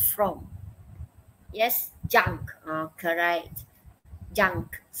material from? Yes, junk. Correct.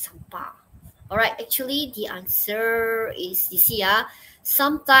 Junk, sampah. All right, actually the answer is, you see,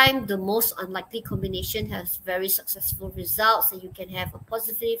 sometimes the most unlikely combination has very successful results, and you can have a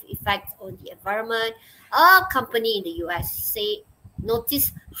positive effect on the environment. A company in the US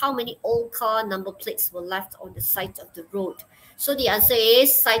notice how many old car number plates were left on the side of the road. So the answer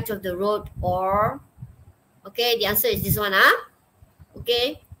is side of the road, or okay, the answer is this one.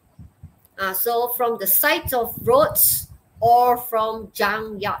 Okay, so from the side of roads or from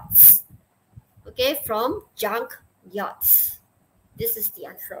junk yards. Okay, from junk yards. This is the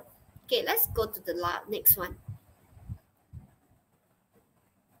answer. Okay, let's go to the next one.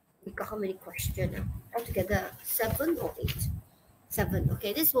 We got how many questions? Altogether, 7 or 8? 7.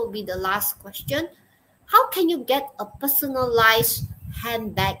 Okay, this will be the last question. How can you get a personalized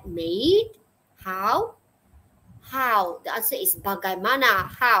handbag made? How? How? The answer is bagaimana.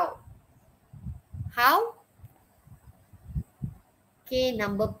 How? How? Okay,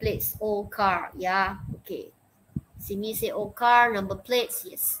 number plates, old car. Yeah, okay. Simi say old car, number plates.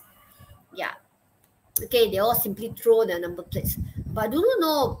 Yes. Yeah. Okay, they all simply throw their number plates. But I don't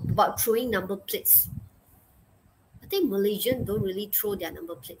know about throwing number plates. I think Malaysians don't really throw their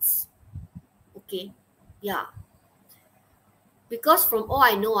number plates. Okay. Yeah. Because from all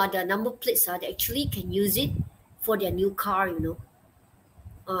I know, their number plates, they actually can use it for their new car, you know.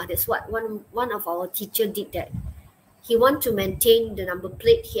 That's what one of our teacher did that. He want to maintain the number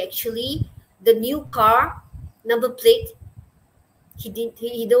plate. He actually, the new car number plate, he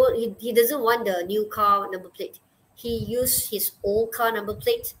doesn't want the new car number plate. He used his old car number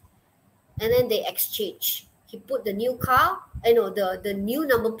plate, and then they exchange. He put the new car, the new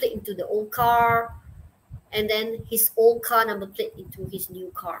number plate into the old car, and then his old car number plate into his new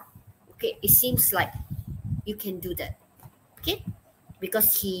car. Okay, it seems like you can do that. Okay,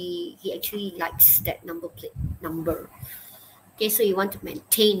 because he actually likes that number plate number. Okay, so you want to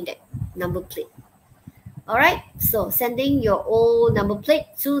maintain that number plate. All right, so sending your old number plate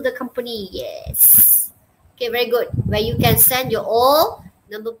to the company. Yes. Okay, very good. Where you can send your old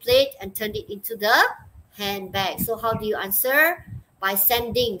number plate and turn it into the handbag. So how do you answer? By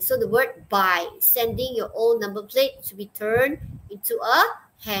sending. So the word by, sending your old number plate to be turned into a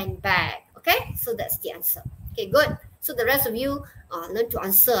handbag. Okay, so that's the answer. Okay, good. So the rest of you learn to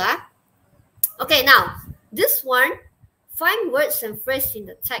answer. Okay, now this one, find words and phrases in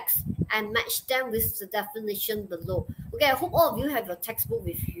the text and match them with the definition below. Okay, I hope all of you have your textbook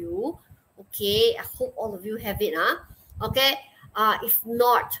with you. Okay, I hope all of you have it. Okay, if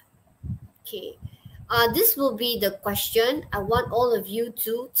not, okay, this will be the question. I want all of you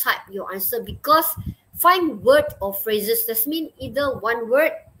to type your answer, because find word or phrases. That means either one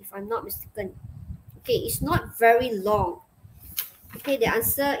word, if I'm not mistaken. Okay, it's not very long. Okay, the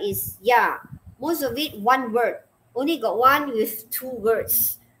answer is, yeah, most of it one word. Only got one with two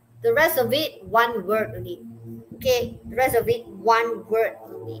words. The rest of it, one word only. Okay, the rest of it, one word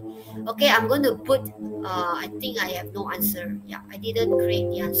only. Okay, I'm going to put, I think I have no answer. Yeah, I didn't create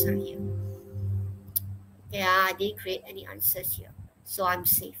the answer here. Yeah, I didn't create any answers here. So I'm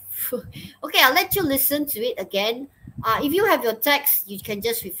safe. Okay, I'll let you listen to it again. If you have your text, you can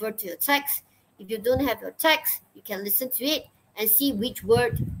just refer to your text. If you don't have your text, you can listen to it and see which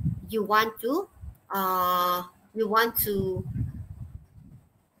word you want to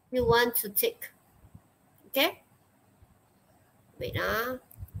take. Okay, wait.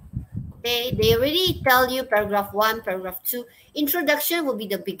 Okay, they already tell you paragraph 1, paragraph 2. Introduction will be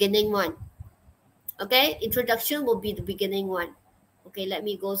the beginning one. Okay, introduction will be the beginning one. Okay, let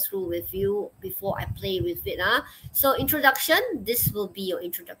me go through with you before I play with it. So introduction, this will be your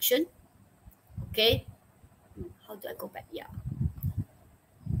introduction. Okay, how do I go back? Yeah.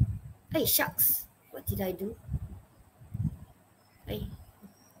 Hey, shucks, what did I do? Hey,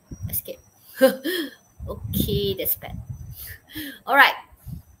 escape. Okay, that's bad. All right.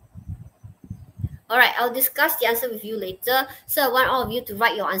 All right, I'll discuss the answer with you later. So I want all of you to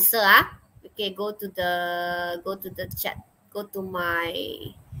write your answer. Okay, go to the chat. Go to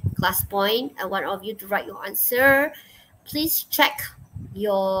my class point. I want all of you to write your answer. Please check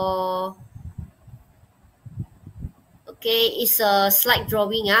your. Okay, it's a slide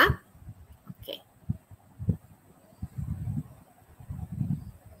drawing. Okay.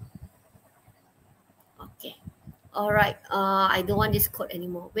 Okay. All right. I don't want this code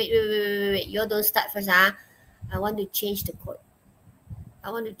anymore. Wait. You don't start first. I want to change the code. I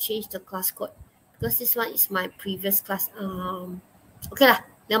want to change the class code because this one is my previous class. Okay lah.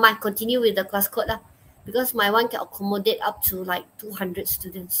 Never mind. Continue with the class code lah, because my one can accommodate up to like 200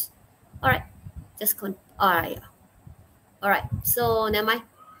 students. All right. All right. Yeah. All right. So never mind.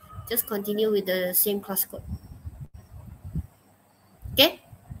 Just continue with the same class code. Okay.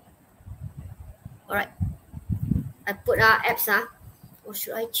 All right. I put apps. Or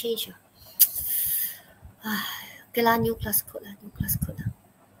should I change? Okay lah. New class code lah. New class code lah.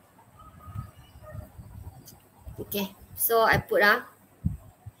 Okay, so I put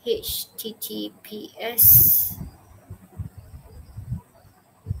HTTPS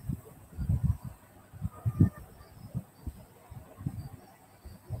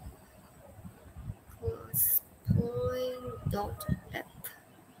 .app.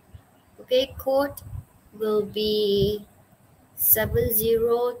 Okay, code will be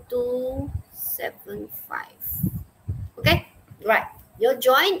 70275. Okay, right. You'll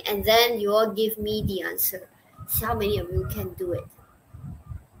join and then you'll give me the answer. See how many of you can do it.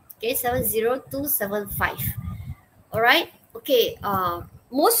 Okay, 70275. All right. Okay.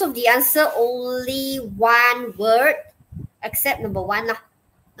 Most of the answer only one word, except number 1 lah.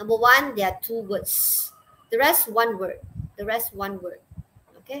 Number 1, there are 2 words. The rest one word. The rest one word.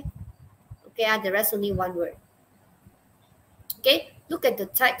 Okay. Okay. The rest only one word. Okay. Look at the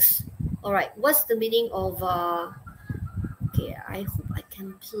text. All right. What's the meaning of? Okay. I hope I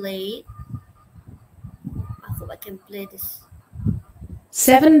can play. I can play this.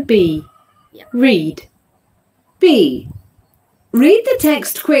 7B. Yeah. Read. B. Read the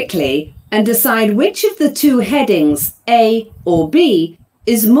text quickly and decide which of the 2 headings, A or B,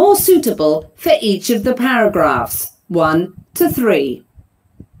 is more suitable for each of the paragraphs, 1 to 3.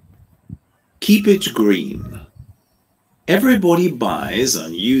 Keep it green. Everybody buys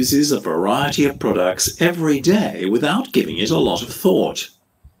and uses a variety of products every day without giving it a lot of thought.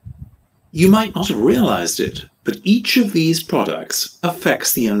 You might not have realized it, but each of these products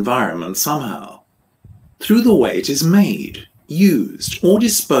affects the environment somehow, through the way it is made, used, or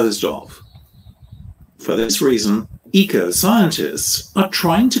disposed of. For this reason, eco-scientists are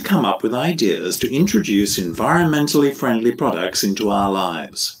trying to come up with ideas to introduce environmentally friendly products into our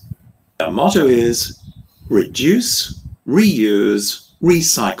lives. Their motto is, Reduce, reuse,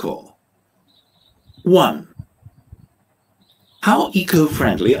 recycle. 1. How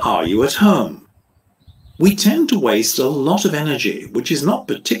eco-friendly are you at home? We tend to waste a lot of energy, which is not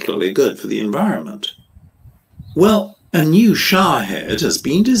particularly good for the environment. Well, a new shower head has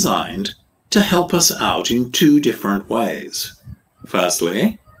been designed to help us out in 2 different ways.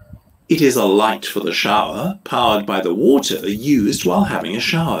 Firstly, it is a light for the shower powered by the water used while having a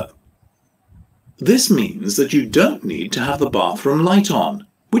shower. This means that you don't need to have the bathroom light on,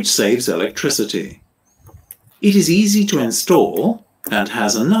 which saves electricity. It is easy to install and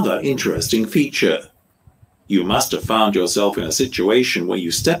has another interesting feature. You must have found yourself in a situation where you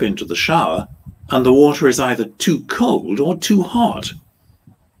step into the shower and the water is either too cold or too hot.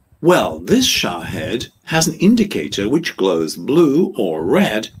 Well, this shower head has an indicator which glows blue or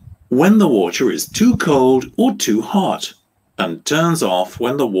red when the water is too cold or too hot, and turns off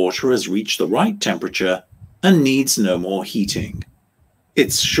when the water has reached the right temperature and needs no more heating.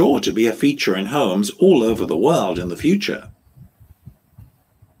 It's sure to be a feature in homes all over the world in the future.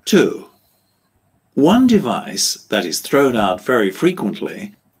 2. One device that is thrown out very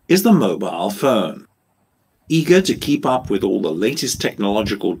frequently is the mobile phone. Eager to keep up with all the latest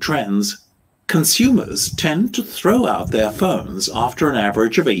technological trends, consumers tend to throw out their phones after an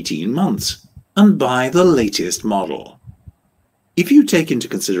average of 18 months and buy the latest model. If you take into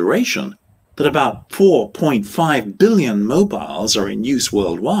consideration that about 4.5 billion mobiles are in use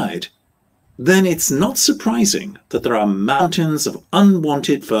worldwide, then it's not surprising that there are mountains of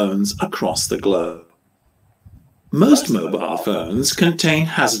unwanted phones across the globe. Most mobile phones contain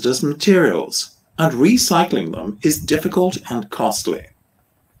hazardous materials, and recycling them is difficult and costly.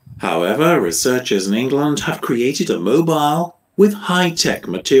 However, researchers in England have created a mobile with high-tech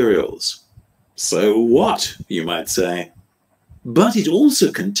materials. So what, you might say? But it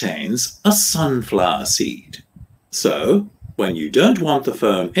also contains a sunflower seed. So, when you don't want the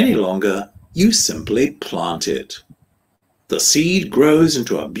phone any longer, you simply plant it. The seed grows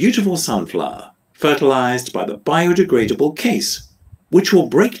into a beautiful sunflower, fertilized by the biodegradable case, which will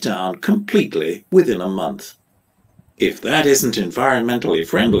break down completely within a month. If that isn't environmentally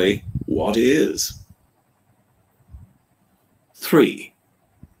friendly, what is? 3.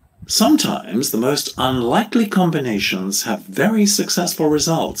 Sometimes the most unlikely combinations have very successful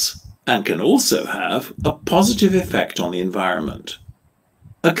results and can also have a positive effect on the environment.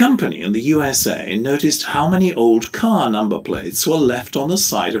 A company in the USA noticed how many old car number plates were left on the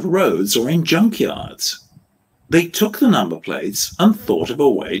side of roads or in junkyards. They took the number plates and thought of a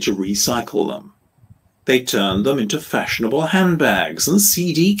way to recycle them. They turned them into fashionable handbags and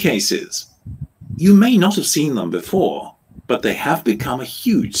CD cases. You may not have seen them before, but they have become a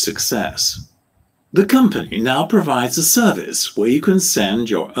huge success. The company now provides a service where you can send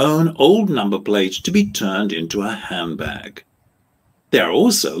your own old number plate to be turned into a handbag. They are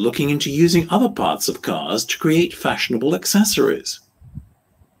also looking into using other parts of cars to create fashionable accessories.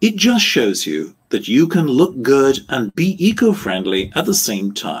 It just shows you that you can look good and be eco-friendly at the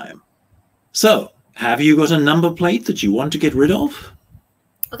same time. So, have you got a number plate that you want to get rid of?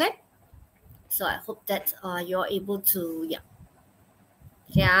 Okay. So I hope that you're able to,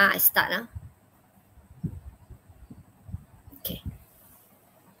 I start. Okay.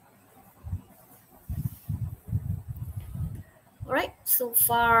 Alright, so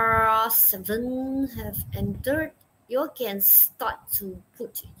far 7 have entered. You can start to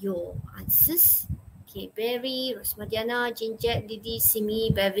put your answers. Okay, Barry, Rosmadiana, Jinjet, Didi,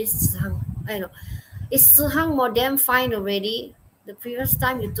 Simi, Bevis, Zhang. I know. Is Zihang modem fine already? The previous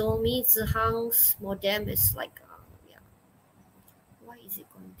time you told me Zihang's modem is like, why is it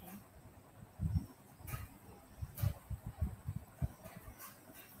going there?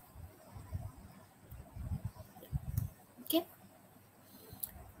 Okay.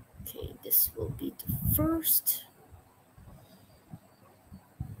 Okay, this will be the first.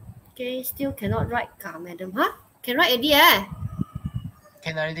 Okay, still cannot write, madam. Huh? Can write already,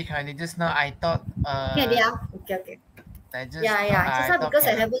 Can already. Just now I thought. Okay, yeah. Okay. Just now because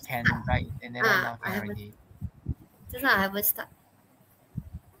I haven't can start. write and then now can already. Just now I haven't start.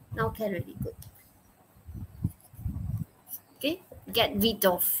 Now can already. Good. Okay, get rid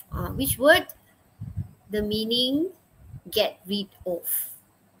of. Which word? The meaning, get rid of.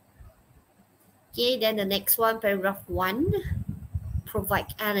 Okay, then the next one, paragraph 1.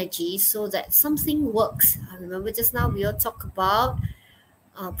 Provide energy so that something works. Remember just now we all talk about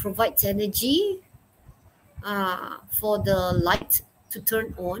provides energy for the light to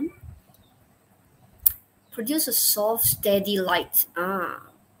turn on. Produce a soft, steady light.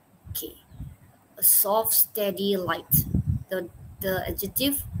 Okay. A soft, steady light. The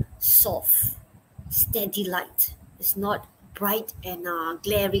adjective soft. steady light. It's not bright and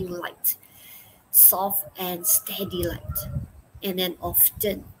glaring light. Soft and steady light. And then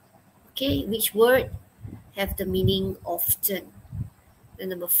often. Okay, which word have the meaning often? And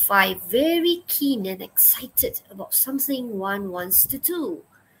number 5, very keen and excited about something one wants to do.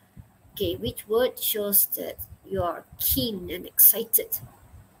 Okay, which word shows that you are keen and excited,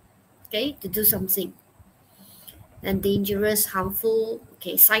 okay, to do something? And dangerous, harmful.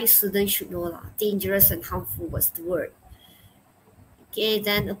 Okay, science students should know lah. Dangerous and harmful was the word. Okay,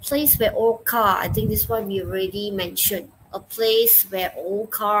 then a place where all cars, I think this one we already mentioned. A place where all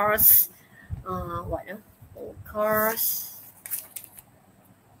cars, all cars,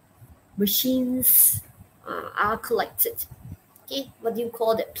 machines are collected. Okay, what do you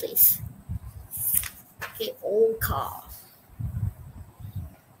call that place? Okay, all car.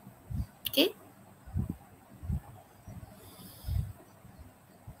 Okay.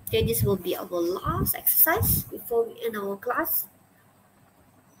 Okay, this will be our last exercise before we end our class.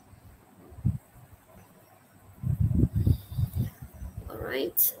 All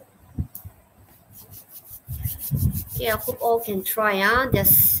right. Okay, I hope all can try.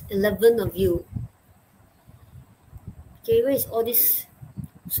 There's 11 of you. Okay, where is all this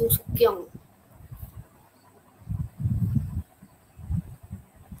Sung Suk Kyung?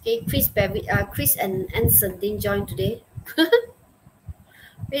 Okay, Chris and Anson didn't join today.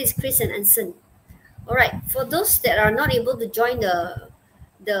 Where is Chris and Anson? All right, for those that are not able to join the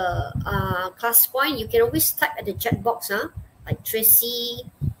class point, you can always type at the chat box, like Tracy.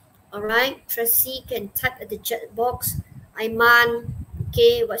 All right, Tracy can type at the chat box. Aiman,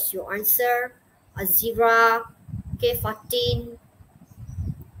 okay, what's your answer? Azira, okay, Fatin,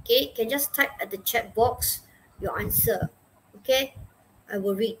 okay, can just type at the chat box your answer, okay? I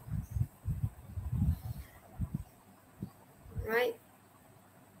will read. All right.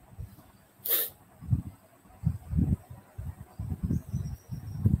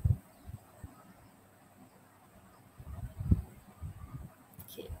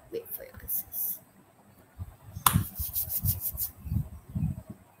 Okay, wait for your answers.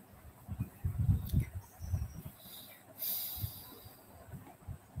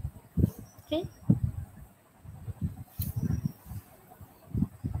 Okay.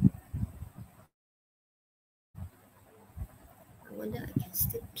 I wonder I can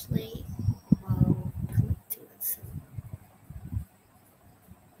still play while collecting answers.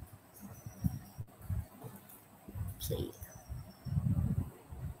 Play.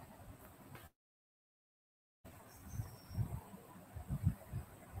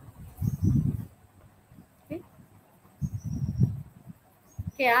 Okay.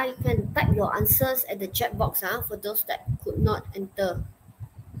 Okay, you can type your answers at the chat box for those that could not enter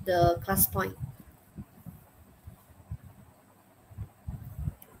the class point.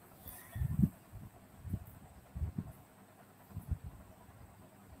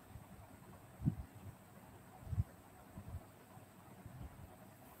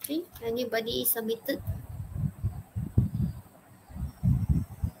 Okay, anybody submitted?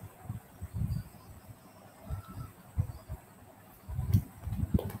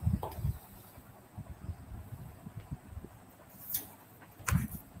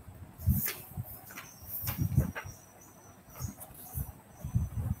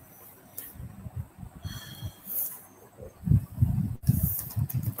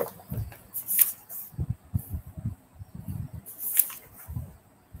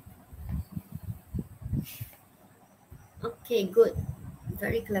 Okay, good.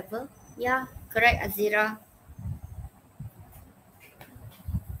 Very clever. Yeah, correct, Azira.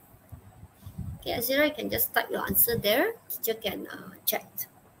 Okay, Azira, you can just type your answer there. Teacher can check.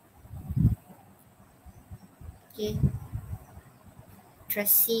 Okay.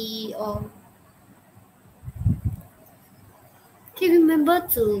 Tracy or... Okay, remember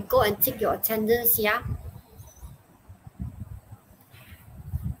to go and take your attendance, yeah?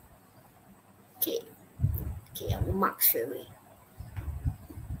 Okay. Okay, I will mark straight away.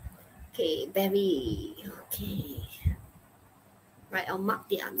 Okay, Barry. Okay. Right, I'll mark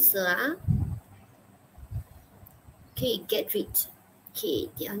the answer. Okay, get rid.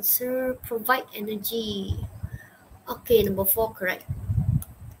 Okay, the answer, provide energy. Okay, number 4, correct.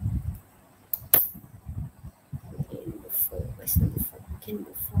 Okay, number 4. Where's number 4? Okay,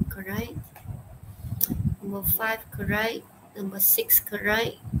 number 4, correct. Number 5, correct. Number 6,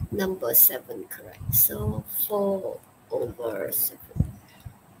 correct. Number 7, correct. So 4 over 7.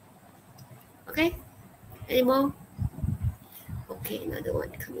 Okay, any more? Okay, another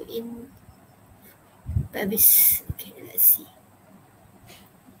one coming in. Babies. Okay, let's see.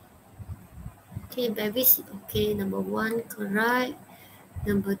 Okay, babies. Okay, number 1, correct.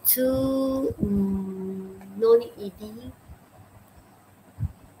 Number 2, no need ED.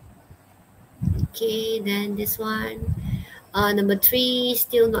 Okay, then this one. Number 3,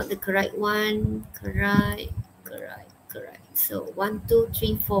 still not the correct one. Correct. So 1, 2,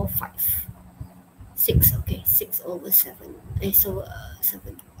 3, 4, 5. 6, okay, 6 over 7. So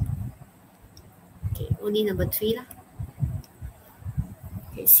 7. Okay, only number 3 lah.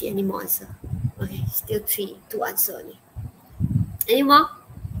 Okay, see any more answer? Okay, still 3, 2 answer only. Any more?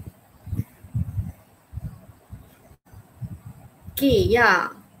 Okay, yeah.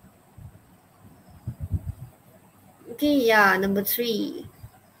 Okay, yeah, number 3.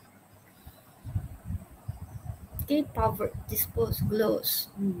 Okay, power, dispose, glows.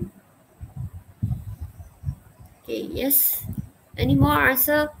 Okay, yes. Any more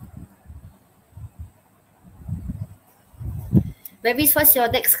answer? Babies, what's your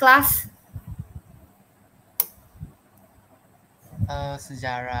next class?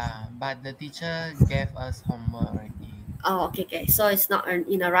 Sejarah, but the teacher gave us homework already. Oh, okay. So it's not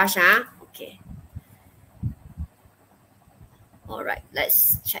in a rush, huh? Okay. All right,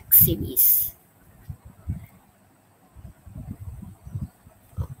 let's check series.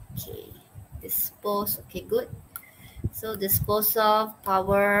 Okay, dispose. Okay, good. So dispose of,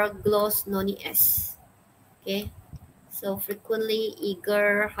 power, gloss, no need S. Okay. So frequently,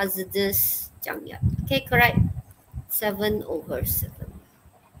 eager, hazardous, jangyat. Okay, correct. 7 over 7.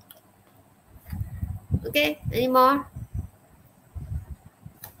 Okay, any more?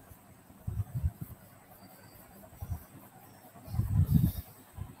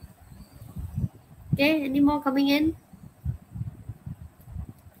 Okay, any more coming in?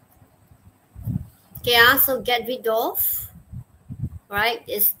 Okay, so get rid of, right,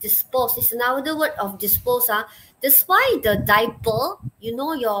 is dispose. It's another word of dispose. That's why the diaper, you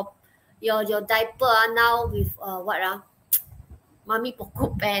know, your diaper now with what mommy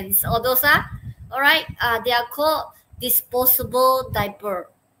poco pants, all those all right, they are called disposable diaper.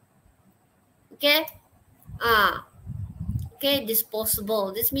 Okay, okay,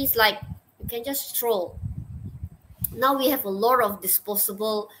 disposable. This means like you can just throw. Now we have a lot of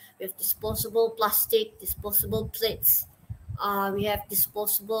disposable. We have disposable plastic, disposable plates. We have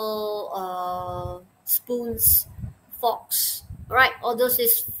disposable spoons, forks. All right, all those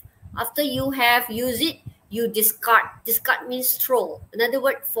is after you have used it, you discard. Discard means throw. Another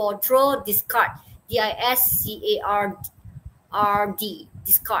word for throw, discard. D-I-S-C-A-R-D.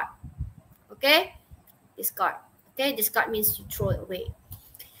 Discard. Okay, discard. Okay, discard means you throw it away.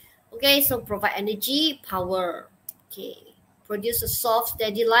 Okay, so provide energy, power. Okay, produce a soft,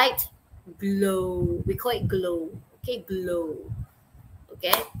 steady light, glow. We call it glow. Okay, glow.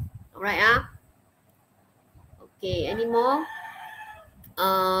 Okay, all right. Okay, any more?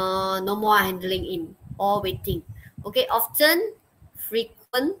 No more handling in or waiting. Okay, often,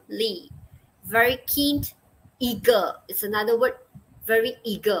 frequently, very keen, eager. It's another word, very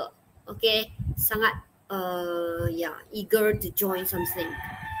eager. Okay, sangat eager to join something.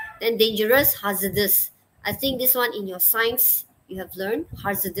 Then dangerous, hazardous. I think this one in your science you have learned,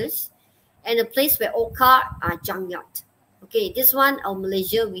 hazardous. And a place where all car are junkyard. Okay, this one, our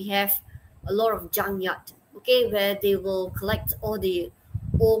Malaysia, we have a lot of junkyard. Okay, where they will collect all the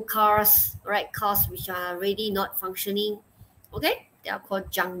old cars, right? Cars which are already not functioning. Okay, they are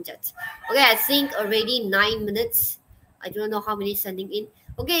called junkyard. Okay, I think already 9 minutes. I don't know how many sending in.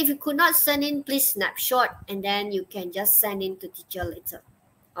 Okay, if you could not send in, please snapshot and then you can just send in to teacher later.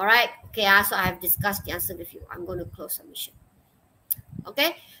 All right. Okay, so I have discussed the answer with you. I'm going to close submission.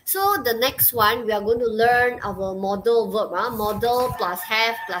 Okay, so the next one, we are going to learn our modal verb. Modal plus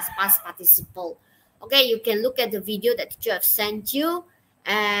have plus past participle. Okay, you can look at the video that teacher have sent you.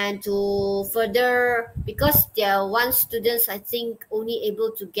 And to further, because there are one students, I think, only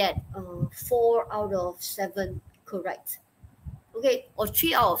able to get 4 out of 7 correct. Okay, or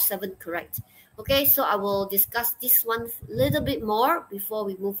 3 out of 7 correct. Okay, so I will discuss this one a little bit more before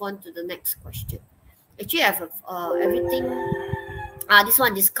we move on to the next question. Actually, I have everything. This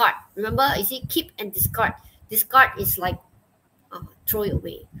one, discard. Remember, you see, keep and discard. Discard is like throw it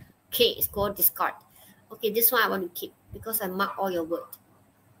away. Okay, it's called discard. Okay, this one I want to keep because I mark all your words.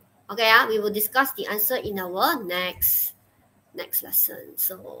 Okay, we will discuss the answer in our next lesson.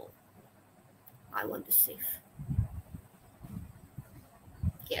 So I want to save.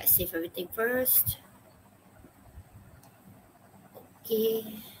 Okay, I save everything first. Okay.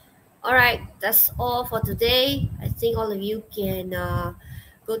 All right, that's all for today. I think all of you can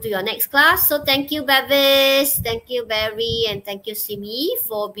go to your next class. So thank you, Bevis. Thank you, Barry. And thank you, Simi,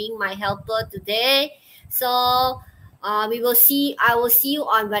 for being my helper today. So I will see you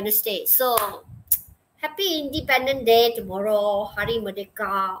on Wednesday. So Happy Independence Day tomorrow, Hari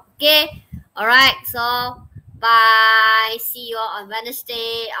Merdeka. Okay, all right. So bye. See you all on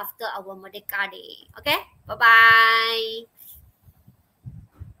Wednesday after our Merdeka Day. Okay, bye bye.